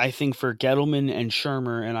 I think for Gettleman and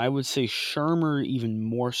Shurmur, and I would say Shurmur even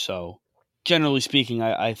more so, generally speaking,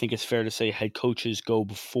 I think it's fair to say head coaches go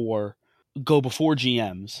before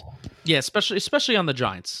GMs. Yeah, especially on the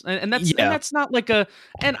Giants, and that's not like I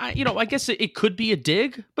guess it could be a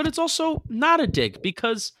dig, but it's also not a dig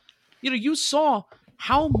because you saw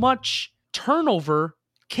how much turnover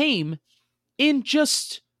came in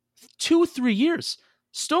just 2-3 years.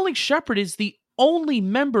 Sterling Shepard is the only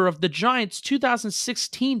member of the Giants'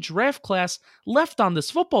 2016 draft class left on this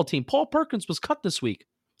football team. Paul Perkins was cut this week.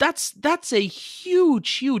 That's a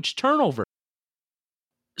huge turnover.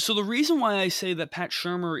 So the reason why I say that Pat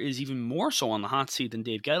Shurmur is even more so on the hot seat than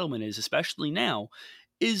Dave Gettleman is, especially now,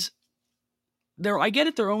 is I get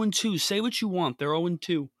it, they're 0-2. Say what you want, they're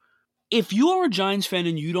 0-2. If you are a Giants fan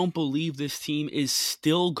and you don't believe this team is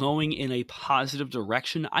still going in a positive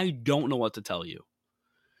direction, I don't know what to tell you.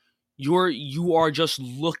 You are just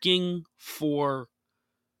looking for...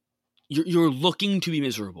 You're looking to be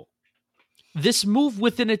miserable. This move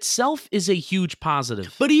within itself is a huge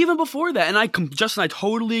positive. But even before that, and Justin, I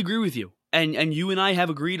totally agree with you. And you and I have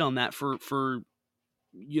agreed on that for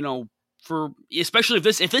especially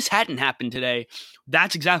if this hadn't happened today,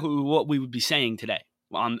 that's exactly what we would be saying today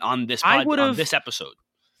on this episode.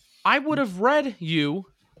 I would have read you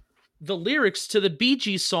the lyrics to the Bee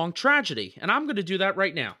Gees song Tragedy, and I'm going to do that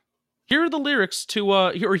right now. Here are the lyrics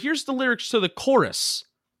here's the lyrics to the chorus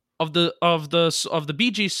of the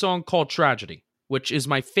Bee Gees song called Tragedy, which is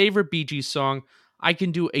my favorite Bee Gees song. I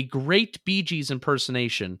can do a great Bee Gees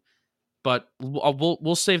impersonation, but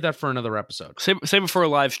we'll save that for another episode. Save it for a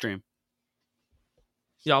live stream.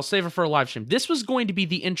 Yeah, I'll save it for a live stream. This was going to be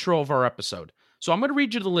the intro of our episode. So I'm going to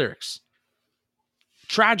read you the lyrics.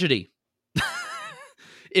 tragedy.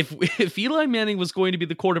 If Eli Manning was going to be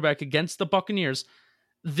the quarterback against the Buccaneers,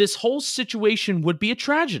 this whole situation would be a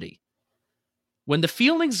tragedy. When the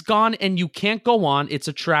feeling's gone and you can't go on, it's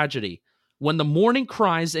a tragedy. When the morning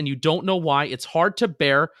cries and you don't know why, it's hard to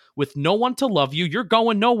bear. With no one to love you, you're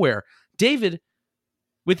going nowhere. David,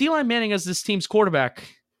 with Eli Manning as this team's quarterback,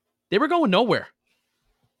 they were going nowhere.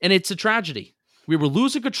 And it's a tragedy. We were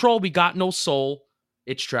losing control. We got no soul.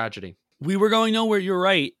 It's tragedy. We were going nowhere. You're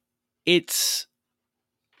right. It's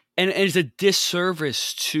a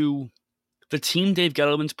disservice to the team Dave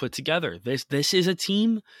Gettleman's put together. This is a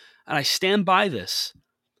team, and I stand by this.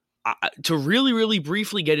 To really, really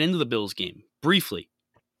briefly get into the Bills game, briefly.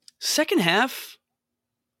 Second half,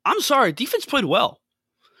 I'm sorry, defense played well.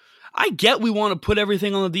 I get we want to put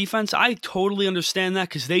everything on the defense. I totally understand that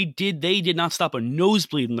because they did not stop a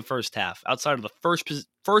nosebleed in the first half outside of the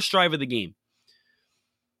first drive of the game.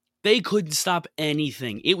 They couldn't stop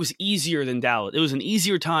anything. It was easier than Dallas. It was an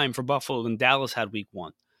easier time for Buffalo than Dallas had week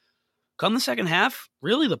 1. Come the second half,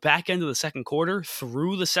 really the back end of the second quarter,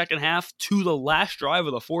 through the second half to the last drive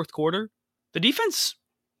of the fourth quarter, the defense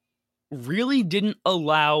really didn't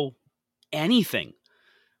allow anything.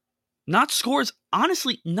 Not scores,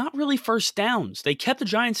 honestly, not really first downs. They kept the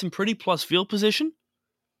Giants in pretty plus field position.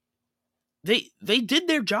 They did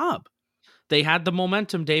their job. They had the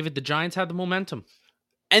momentum, David. The Giants had the momentum.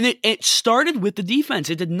 And it started with the defense.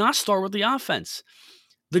 It did not start with the offense.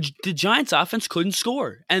 The Giants' offense couldn't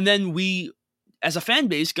score. And then we, as a fan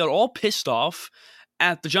base, got all pissed off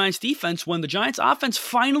at the Giants' defense when the Giants' offense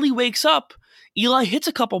finally wakes up. Eli hits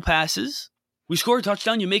a couple passes. We score a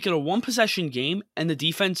touchdown. You make it a one-possession game, and the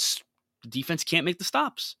defense can't make the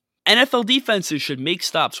stops. NFL defenses should make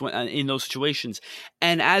stops in those situations.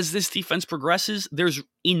 And as this defense progresses,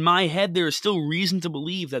 in my head, there is still reason to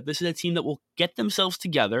believe that this is a team that will get themselves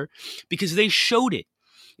together because they showed it.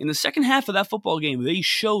 In the second half of that football game, they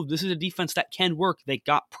showed this is a defense that can work. They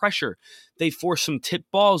got pressure. They forced some tip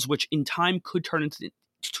balls, which in time could turn into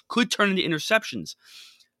interceptions.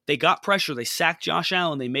 They got pressure. They sacked Josh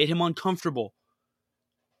Allen. They made him uncomfortable.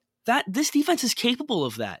 This defense is capable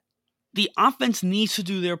of that. The offense needs to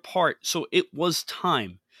do their part, so it was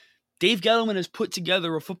time. Dave Gettleman has put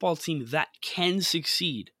together a football team that can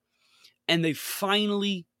succeed. And they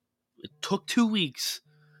finally, it took 2 weeks,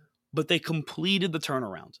 but they completed the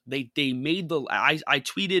turnaround. They made I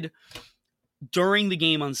tweeted during the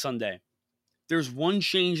game on Sunday, there's one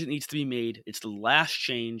change that needs to be made. It's the last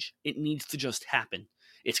change. It needs to just happen.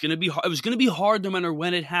 It was going to be hard no matter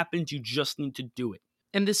when it happens. You just need to do it.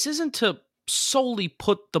 And this isn't to solely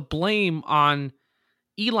put the blame on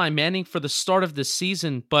Eli Manning for the start of this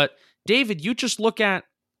season, but David, you just look at,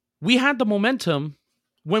 we had the momentum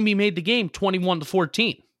when we made the game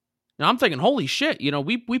 21-14. Now I'm thinking, holy shit,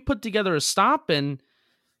 we put together a stop and,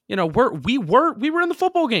 we were in the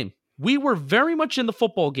football game. We were very much in the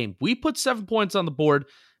football game. We put 7 points on the board.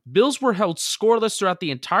 Bills were held scoreless throughout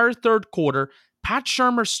the entire third quarter. Pat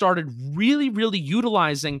Shurmur started really, really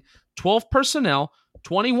utilizing 12 personnel,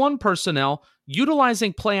 21 personnel,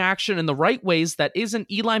 utilizing play action in the right ways that isn't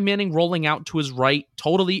Eli Manning rolling out to his right,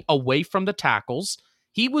 totally away from the tackles.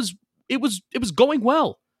 It was going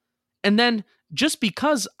well. And then just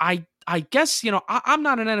because I guess, I'm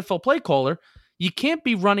not an NFL play caller, you can't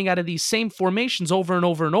be running out of these same formations over and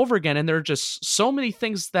over and over again. And there are just so many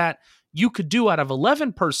things that you could do out of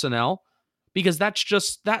 11 personnel because that's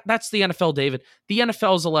the NFL, David. The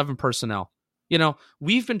NFL is 11 personnel.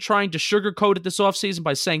 We've been trying to sugarcoat it this offseason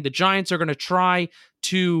by saying the Giants are going to try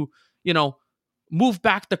to, move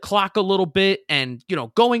back the clock a little bit and,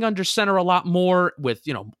 going under center a lot more with,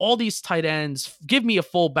 all these tight ends. Give me a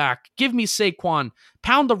fullback. Give me Saquon.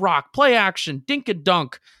 Pound the rock. Play action. Dink and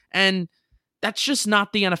dunk. And that's just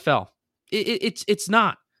not the NFL. It's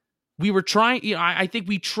not. We were trying, I think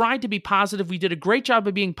we tried to be positive. We did a great job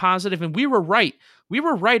of being positive, and we were right. We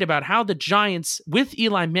were right about how the Giants, with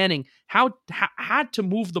Eli Manning, had to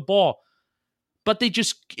move the ball. But it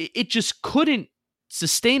just couldn't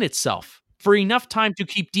sustain itself for enough time to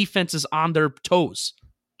keep defenses on their toes.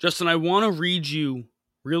 Justin, I want to read you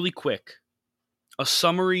really quick a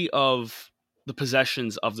summary of the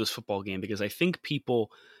possessions of this football game because I think people,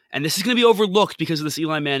 and this is going to be overlooked because of this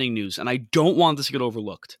Eli Manning news, and I don't want this to get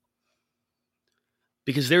overlooked.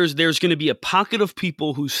 Because there's going to be a pocket of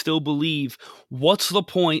people who still believe, what's the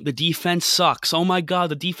point? The defense sucks. Oh my God,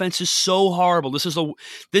 the defense is so horrible.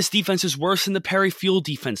 This defense is worse than the Perry Field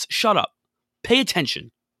defense. Shut up. Pay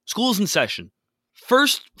attention. School's in session.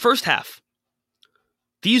 First half.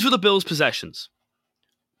 These were the Bills' possessions.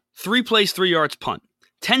 3 plays, 3 yards, punt.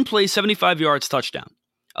 10 plays, 75 yards, touchdown.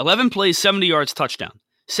 11 plays, 70 yards, touchdown.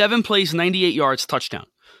 7 plays, 98 yards, touchdown.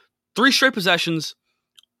 3 straight possessions,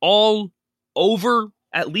 all over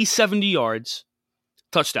at least 70 yards,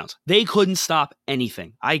 touchdowns. They couldn't stop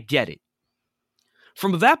anything. I get it.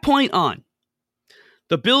 From that point on,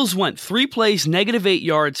 the Bills went 3 plays, -8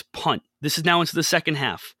 yards, punt. This is now into the second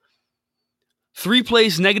half. 3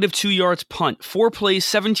 plays, -2 yards, punt. 4 plays,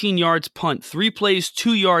 17 yards, punt. 3 plays,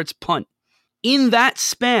 2 yards, punt. In that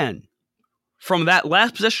span, from that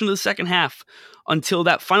last possession of the second half until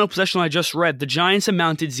that final possession I just read, the Giants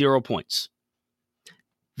amounted 0 points.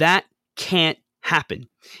 That can't happen.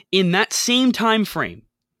 In that same time frame,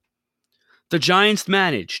 the Giants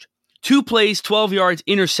managed 2 plays, 12 yards,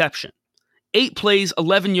 interception. 8 plays,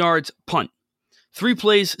 11 yards, punt. 3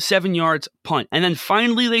 plays, 7 yards, punt. And then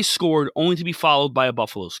finally they scored, only to be followed by a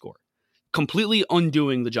Buffalo score, completely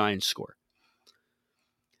undoing the Giants' score.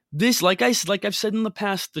 This, like I've said in the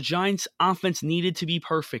past, the Giants' offense needed to be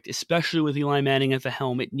perfect, especially with Eli Manning at the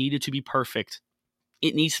helm. It needed to be perfect.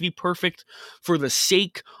 It needs to be perfect for the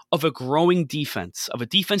sake of a growing defense, of a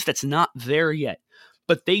defense that's not there yet.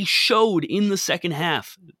 But they showed in the second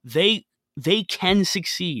half they can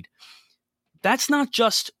succeed. That's not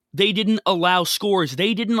just they didn't allow scores.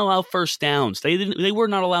 They didn't allow first downs. They were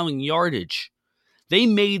not allowing yardage. They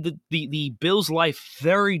made the Bills' life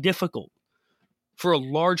very difficult for a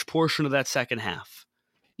large portion of that second half.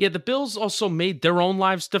 Yeah, the Bills also made their own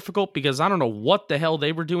lives difficult because I don't know what the hell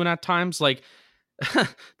they were doing at times. Like,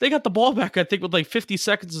 they got the ball back, I think, with like 50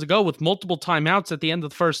 seconds to go with multiple timeouts at the end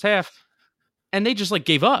of the first half. And they just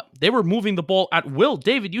gave up. They were moving the ball at will.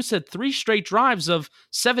 David, you said 3 straight drives of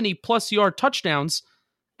 70+ yard touchdowns,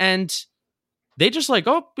 and they just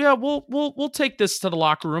oh yeah, we'll take this to the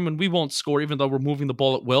locker room and we won't score even though we're moving the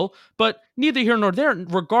ball at will. But neither here nor there.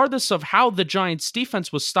 Regardless of how the Giants'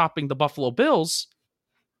 defense was stopping the Buffalo Bills,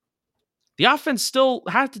 the offense still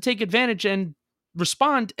had to take advantage and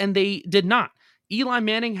respond, and they did not. Eli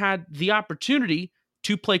Manning had the opportunity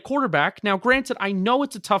to play quarterback. Now, granted, I know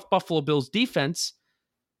it's a tough Buffalo Bills defense.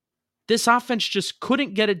 This offense just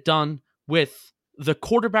couldn't get it done with the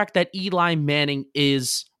quarterback that Eli Manning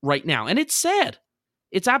is right now. And it's sad.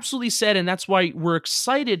 It's absolutely sad, and that's why we're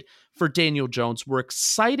excited for Daniel Jones. We're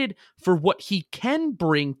excited for what he can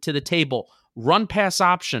bring to the table. Run pass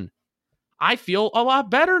option. I feel a lot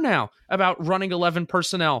better now about running 11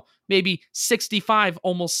 personnel, maybe 65,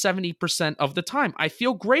 almost 70% of the time. I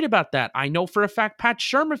feel great about that. I know for a fact Pat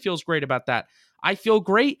Shurmur feels great about that. I feel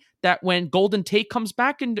great that when Golden Tate comes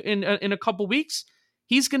back in a couple weeks,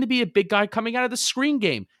 he's going to be a big guy coming out of the screen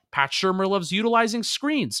game. Pat Shurmur loves utilizing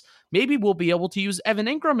screens. Maybe we'll be able to use Evan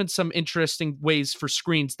Ingram in some interesting ways for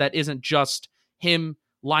screens that isn't just him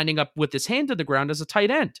lining up with his hand to the ground as a tight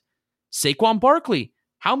end. Saquon Barkley.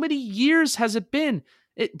 How many years has it been?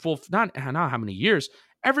 Not how many years.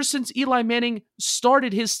 Ever since Eli Manning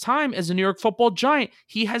started his time as a New York Football Giant,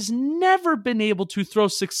 he has never been able to throw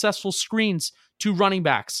successful screens to running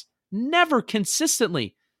backs. Never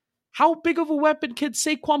consistently. How big of a weapon can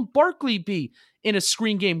Saquon Barkley be in a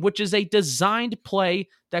screen game, which is a designed play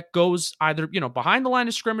that goes either, behind the line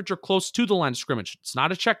of scrimmage or close to the line of scrimmage? It's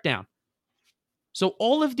not a check down. So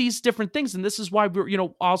all of these different things, and this is why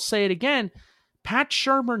I'll say it again, Pat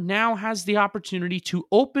Shurmur now has the opportunity to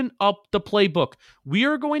open up the playbook. We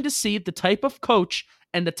are going to see the type of coach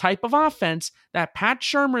and the type of offense that Pat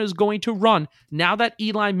Shurmur is going to run now that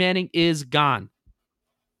Eli Manning is gone.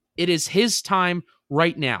 It is his time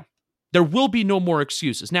right now. There will be no more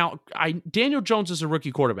excuses. Now, Daniel Jones is a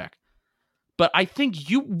rookie quarterback, but I think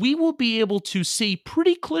we will be able to see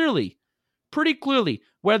pretty clearly,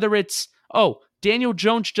 whether it's, Daniel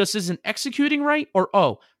Jones just isn't executing right,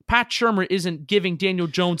 or, Pat Shurmur isn't giving Daniel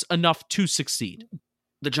Jones enough to succeed.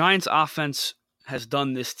 The Giants' offense has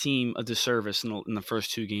done this team a disservice in the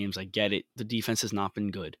first 2 games. I get it. The defense has not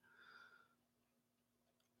been good.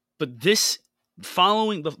 But this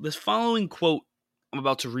following quote I'm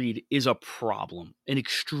about to read is a problem, an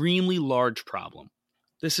extremely large problem.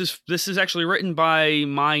 This is actually written by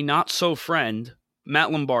my not-so-friend,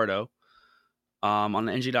 Matt Lombardo, on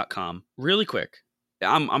the NG.com. Really quick.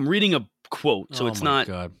 I'm reading a quote, so it's not.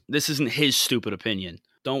 God. This isn't his stupid opinion.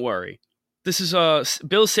 Don't worry. This is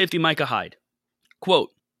Bills safety Micah Hyde.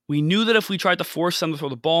 Quote, "We knew that if we tried to force them to throw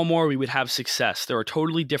the ball more, we would have success. They're a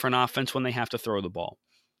totally different offense when they have to throw the ball."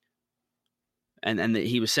 And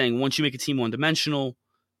he was saying once you make a team one-dimensional,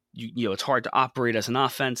 it's hard to operate as an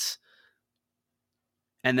offense.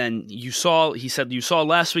 And then he said you saw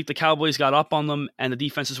last week the Cowboys got up on them and the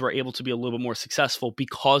defenses were able to be a little bit more successful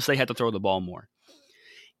because they had to throw the ball more.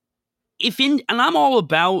 And I'm all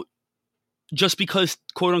about just because,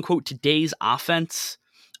 quote unquote, today's offense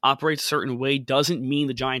operates a certain way doesn't mean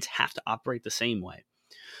the Giants have to operate the same way.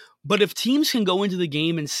 But if teams can go into the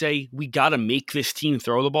game and say, we got to make this team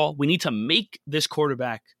throw the ball, we need to make this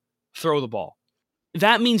quarterback throw the ball,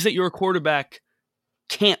 that means that your quarterback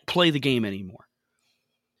can't play the game anymore.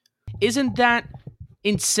 Isn't that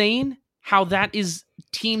insane how that is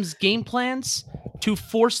teams' game plans to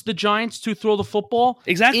force the Giants to throw the football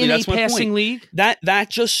Exactly, in that's a my passing point. league? That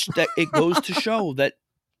it goes to show that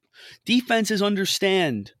defenses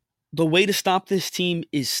understand the way to stop this team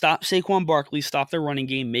is stop Saquon Barkley, stop their running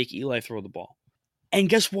game, make Eli throw the ball. And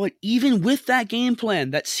guess what? Even with that game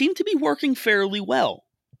plan that seemed to be working fairly well,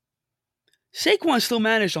 Saquon still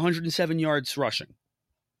managed 107 yards rushing.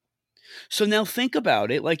 So now think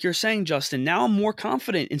about it, like you're saying, Justin. Now I'm more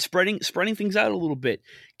confident in spreading things out a little bit.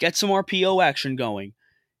 Get some RPO action going.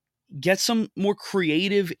 Get some more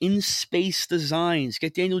creative in-space designs.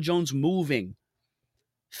 Get Daniel Jones moving.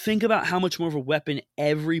 Think about how much more of a weapon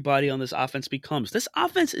everybody on this offense becomes. This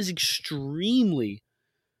offense is extremely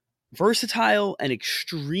versatile and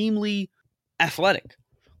extremely athletic.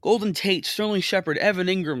 Golden Tate, Sterling Shepard, Evan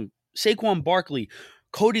Ingram, Saquon Barkley,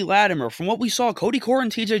 Cody Latimer. From what we saw, Cody Core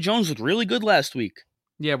and TJ Jones looked really good last week.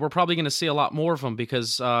 Yeah, we're probably going to see a lot more of them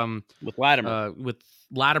because with Latimer. With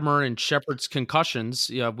Latimer and Shepard's concussions,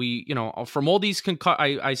 from all these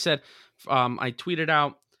I tweeted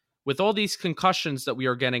out, with all these concussions that we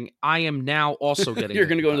are getting, I am now also getting. You're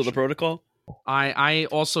going to go into the protocol? I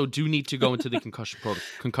also do need to go into the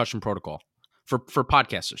concussion protocol for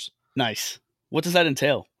podcasters. Nice. What does that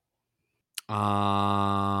entail?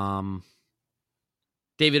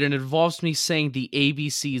 David, it involves me saying the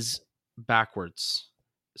ABCs backwards,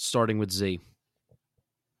 starting with Z.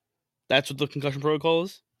 That's what the concussion protocol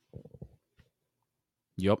is?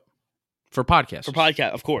 Yep. For podcasts. For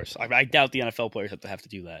podcast, of course. I doubt the NFL players have to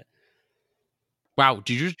do that. Wow,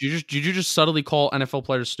 did you just subtly call NFL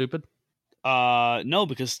players stupid? No,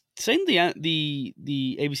 because saying the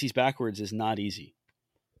ABCs backwards is not easy.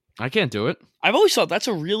 I can't do it. I've always thought that's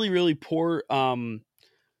a really, really poor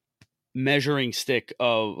measuring stick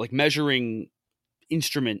of measuring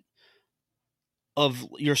instrument of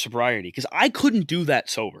your sobriety, because I couldn't do that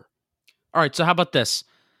sober. All right, so how about this?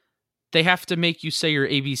 They have to make you say your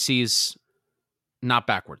ABCs not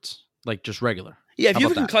backwards, like just regular. Yeah, if you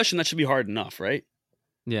have a concussion, that should be hard enough, right?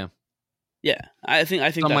 Yeah. Yeah, I think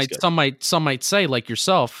that's good. Some might say, like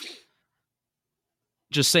yourself,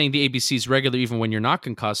 just saying the ABCs regular even when you're not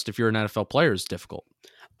concussed, if you're an NFL player, is difficult.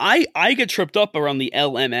 I get tripped up around the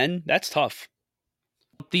LMN. That's tough.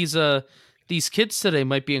 These kids today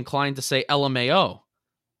might be inclined to say LMAO.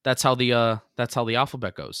 That's how the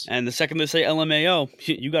alphabet goes. And the second they say LMAO,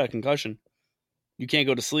 you got a concussion. You can't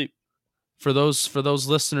go to sleep. For those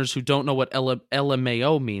listeners who don't know what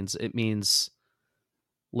LMAO means, it means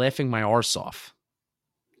laughing my arse off.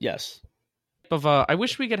 Yes. I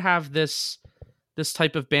wish we could have this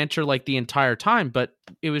type of banter like the entire time, but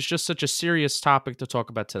it was just such a serious topic to talk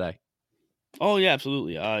about today. Oh yeah,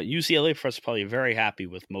 absolutely. UCLA professor is probably very happy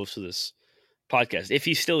with most of this podcast. If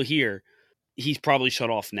he's still here, he's probably shut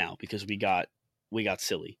off now because we got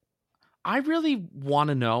silly. I really want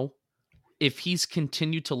to know if he's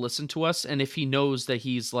continued to listen to us and if he knows that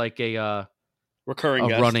he's like a recurring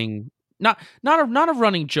guest. Running not a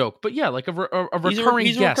running joke, but yeah, like a recurring guest.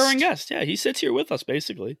 He's a recurring guest. Yeah, he sits here with us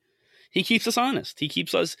basically. He keeps us honest. He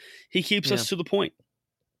keeps us to the point.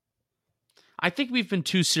 I think we've been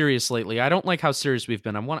too serious lately. I don't like how serious we've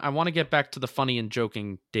been. I want to get back to the funny and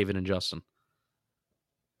joking David and Justin.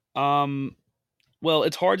 Well,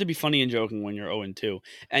 it's hard to be funny and joking when you're 0-2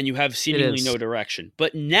 and you have seemingly no direction.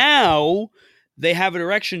 But now they have a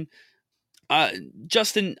direction.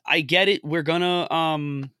 Justin, I get it. We're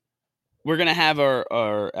gonna have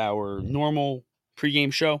our normal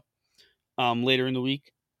pregame show later in the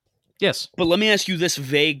week. Yes. But let me ask you this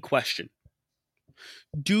vague question.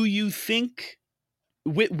 Do you think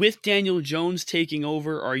with Daniel Jones taking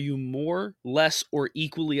over, are you more, less, or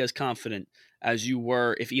equally as confident as you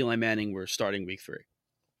were if Eli Manning were starting week 3?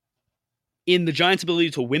 In the Giants' ability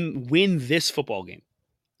to win this football game?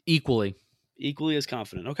 Equally as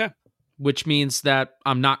confident. Okay. Which means that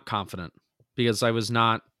I'm not confident because I was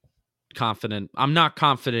not confident. I'm not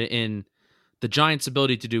confident in the Giants'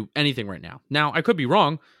 ability to do anything right now. Now, I could be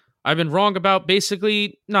wrong. I've been wrong about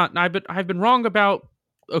basically I've been wrong about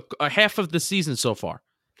a half of the season so far.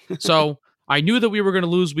 So I knew that we were going to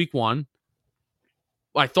lose week 1.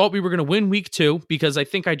 I thought we were going to win week 2 because I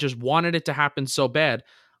think I just wanted it to happen so bad.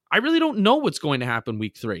 I really don't know what's going to happen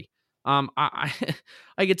week 3. I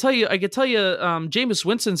could tell you, Jameis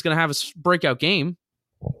Winston's going to have a breakout game.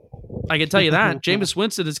 I can tell you that. Jameis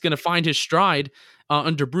Winston is going to find his stride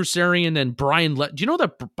under Bruce Arians and Brian. Do you know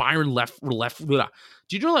that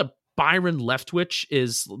Byron Leftwich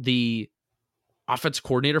is the offensive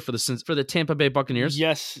coordinator for the Tampa Bay Buccaneers?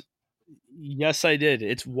 Yes, I did.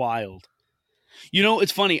 It's wild. You know,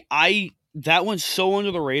 it's funny. That one's so under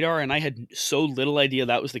the radar, and I had so little idea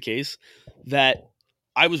that was the case that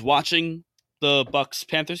I was watching the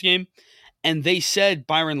Bucs-Panthers game, and they said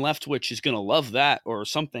Byron Leftwich is going to love that or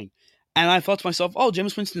something. And I thought to myself, oh,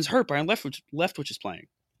 Jameis Winston's hurt. Byron Leftwich is playing.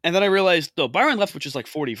 And then I realized, no, Byron Leftwich is like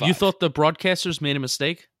 45. You thought the broadcasters made a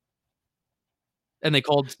mistake? And they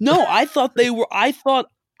called... No, I thought they were... I thought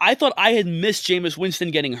I had missed Jameis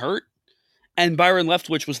Winston getting hurt, and Byron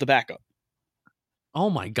Leftwich was the backup.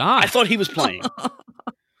 Oh my God. I thought he was playing.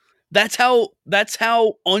 That's how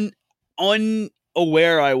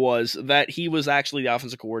unaware I was that he was actually the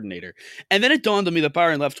offensive coordinator. And then it dawned on me that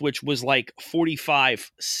Byron Leftwich was like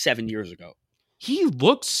 45 7 years ago. He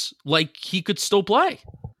looks like he could still play.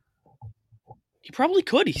 He probably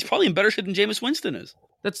could. He's probably in better shape than Jameis Winston is.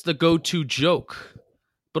 That's the go-to joke.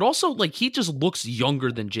 But also, like, he just looks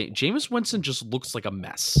younger than Jameis Winston just looks like a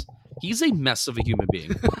mess. He's a mess of a human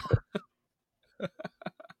being.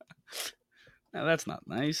 Now, that's not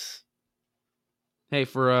nice. Hey,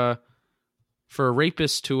 for a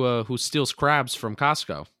rapist who steals crabs from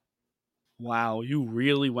Costco. Wow, you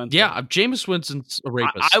really went there. Yeah, Jameis Winston's a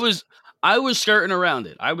rapist. I was skirting around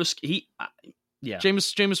it. Yeah.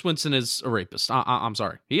 Jameis Winston is a rapist. I'm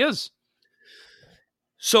sorry. He is.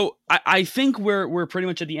 So I think we're pretty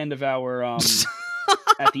much at the end of our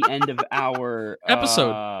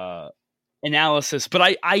episode analysis.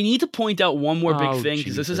 But I need to point out one more big thing,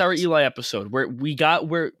 because this is our Eli episode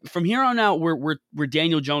where from here on out we're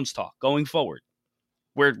Daniel Jones talk going forward.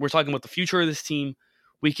 We're talking about the future of this team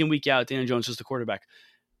week in, week out. Daniel Jones is the quarterback.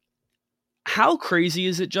 How crazy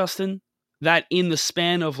is it, Justin, that in the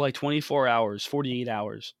span of like 24 hours, 48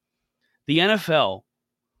 hours, the NFL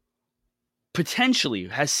potentially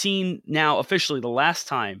has seen now officially the last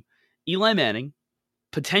time Eli Manning,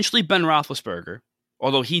 potentially Ben Roethlisberger,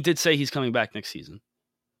 although he did say he's coming back next season.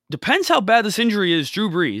 Depends how bad this injury is, Drew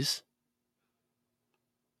Brees.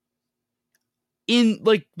 In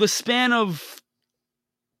like the span of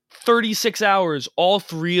 36 hours, all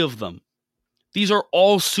three of them. These are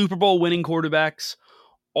all Super Bowl winning quarterbacks,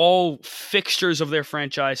 all fixtures of their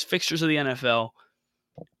franchise, fixtures of the NFL,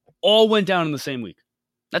 all went down in the same week.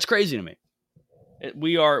 That's crazy to me.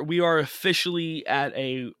 We are officially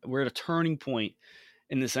we're at a turning point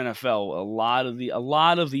in this NFL. A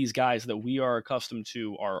lot of these guys that we are accustomed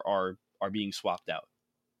to are being swapped out.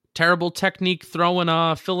 Terrible technique throwing.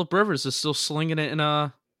 Phillip Rivers is still slinging it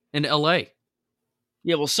in LA.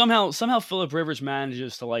 Yeah, well, somehow Phillip Rivers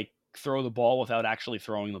manages to like throw the ball without actually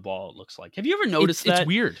throwing the ball. It looks like. Have you ever noticed that? It's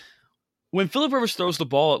weird. When Phillip Rivers throws the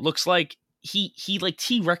ball, it looks like he like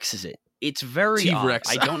T-Rexes it. It's very T-Rex.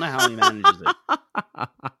 odd. I don't know how he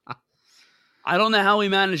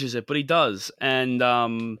manages it. But he does. And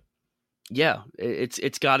yeah,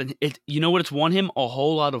 it's got it. You know what it's won him? A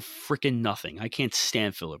whole lot of freaking nothing. I can't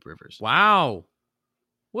stand Phillip Rivers. Wow.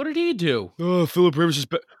 What did he do? Oh, Phillip Rivers is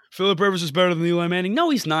better than Eli Manning.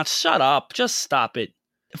 No, he's not. Shut up. Just stop it.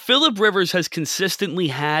 Phillip Rivers has consistently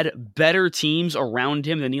had better teams around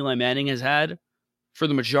him than Eli Manning has had for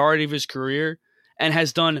the majority of his career, and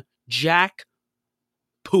has done jack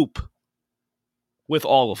poop with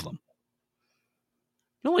all of them.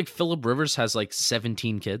 You know, like Phillip Rivers has like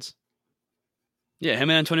 17 kids. Yeah, him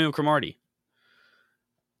and Antonio Cromartie.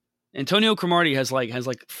 Antonio Cromartie has like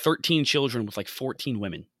 13 children with like 14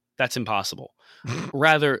 women. That's impossible.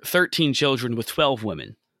 Rather, 13 children with 12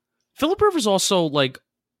 women. Phillip Rivers also, like,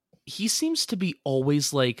 he seems to be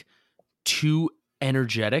always like too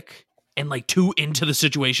energetic and like too into the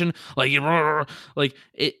situation. Like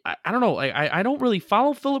it, I don't know. I don't really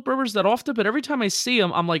follow Phillip Rivers that often, but every time I see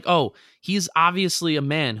him, I'm like, oh, he's obviously a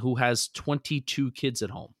man who has 22 kids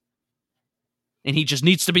at home. And he just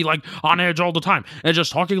needs to be like on edge all the time and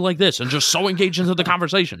just talking like this and just so engaged into the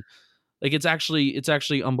conversation. Like it's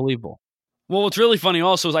actually unbelievable. Well, what's really funny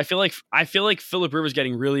also is I feel like Phillip Rivers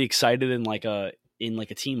getting really excited in like a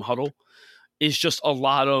team huddle is just a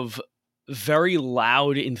lot of very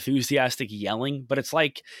loud, enthusiastic yelling. But it's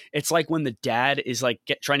like when the dad is like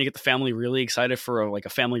trying to get the family really excited for a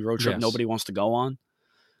family road trip nobody wants to go on,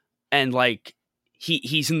 and like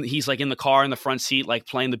he's like in the car in the front seat like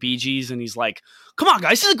playing the Bee Gees, and he's like, "Come on,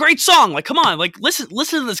 guys, this is a great song. Like, come on, like listen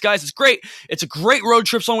to this, guys. It's great. It's a great road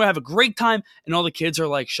trip song. We have a great time." And all the kids are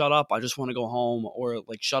like, "Shut up! I just want to go home," or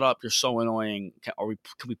like, "Shut up! You're so annoying. Can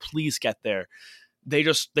we please get there?" They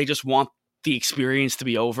just want the experience to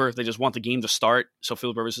be over. They just want the game to start. So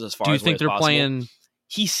Phillip Rivers is as far. Do you as think they're possible. playing?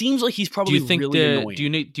 He seems like he's probably really annoying.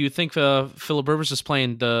 Do you think Phillip Rivers is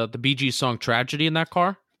playing the Bee Gees song "Tragedy" in that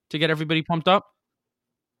car? to get everybody pumped up?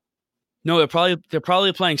 No, they're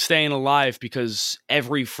probably playing Staying Alive because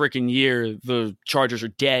every freaking year the Chargers are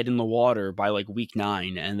dead in the water by like week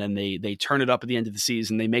 9, and then they turn it up at the end of the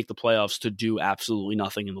season. They make the playoffs to do absolutely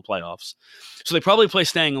nothing in the playoffs. So they probably play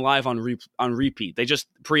Staying Alive on repeat. They just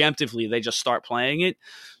preemptively start playing it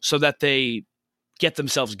so that they get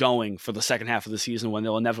themselves going for the second half of the season when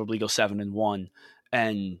they'll inevitably go 7-1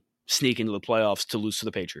 and sneak into the playoffs to lose to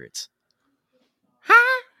the Patriots.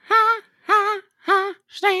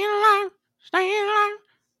 Staying alive, staying alive.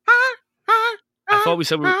 I thought we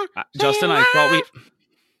said Justin. I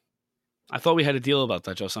thought we had a deal about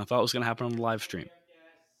that, Justin. I thought it was going to happen on the live stream.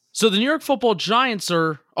 So the New York Football Giants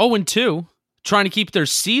are 0-2, trying to keep their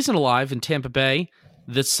season alive in Tampa Bay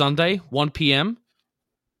this Sunday, 1 p.m.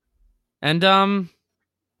 And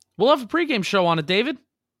we'll have a pregame show on it, David.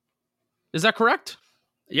 Is that correct?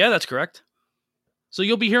 Yeah, that's correct. So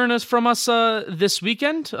you'll be hearing from us this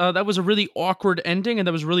weekend. That was a really awkward ending, and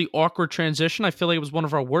that was a really awkward transition. I feel like it was one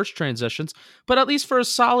of our worst transitions. But at least for a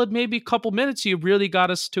solid maybe couple minutes, you really got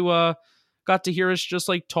to hear us just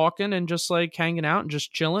like talking and just like hanging out and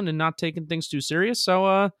just chilling and not taking things too serious.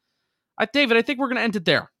 So, David, I think we're going to end it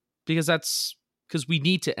there because we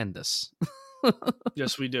need to end this.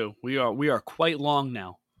 Yes, we do. We are quite long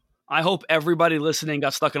now. I hope everybody listening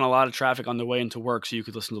got stuck in a lot of traffic on their way into work so you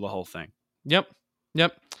could listen to the whole thing. Yep.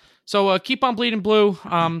 So keep on bleeding blue.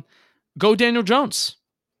 Go Daniel Jones.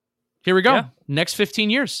 Here we go. Yeah. Next 15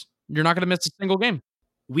 years. You're not going to miss a single game.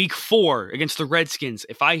 Week 4 against the Redskins.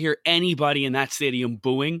 If I hear anybody in that stadium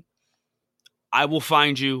booing, I will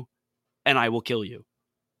find you and I will kill you.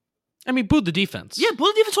 I mean, boo the defense. Yeah, boo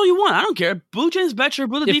the defense all you want. I don't care. Boo James Betcher,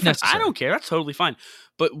 boo the If defense. necessary. I don't care. That's totally fine.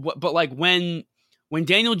 But like when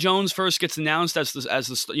Daniel Jones first gets announced as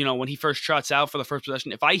the when he first trots out for the first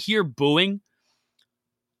possession, if I hear booing,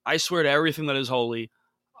 I swear to everything that is holy,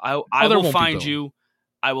 I will find you.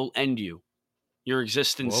 I will end you. Your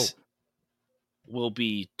existence will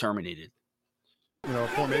be terminated.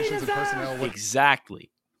 Formations and personnel. Exactly.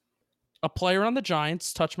 A player on the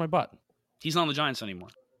Giants touched my butt. He's not on the Giants anymore.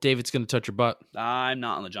 David's going to touch your butt. I'm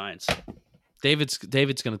not on the Giants. David's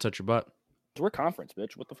going to touch your butt. We're conference,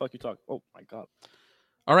 bitch. What the fuck you talking? Oh my god.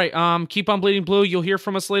 All right. Keep on bleeding blue. You'll hear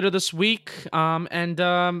from us later this week. And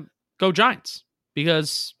go Giants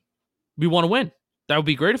because we want to win. That would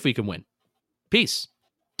be great if we can win. Peace.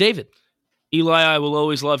 David. Eli, I will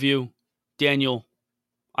always love you. Daniel,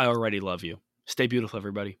 I already love you. Stay beautiful,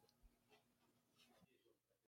 everybody.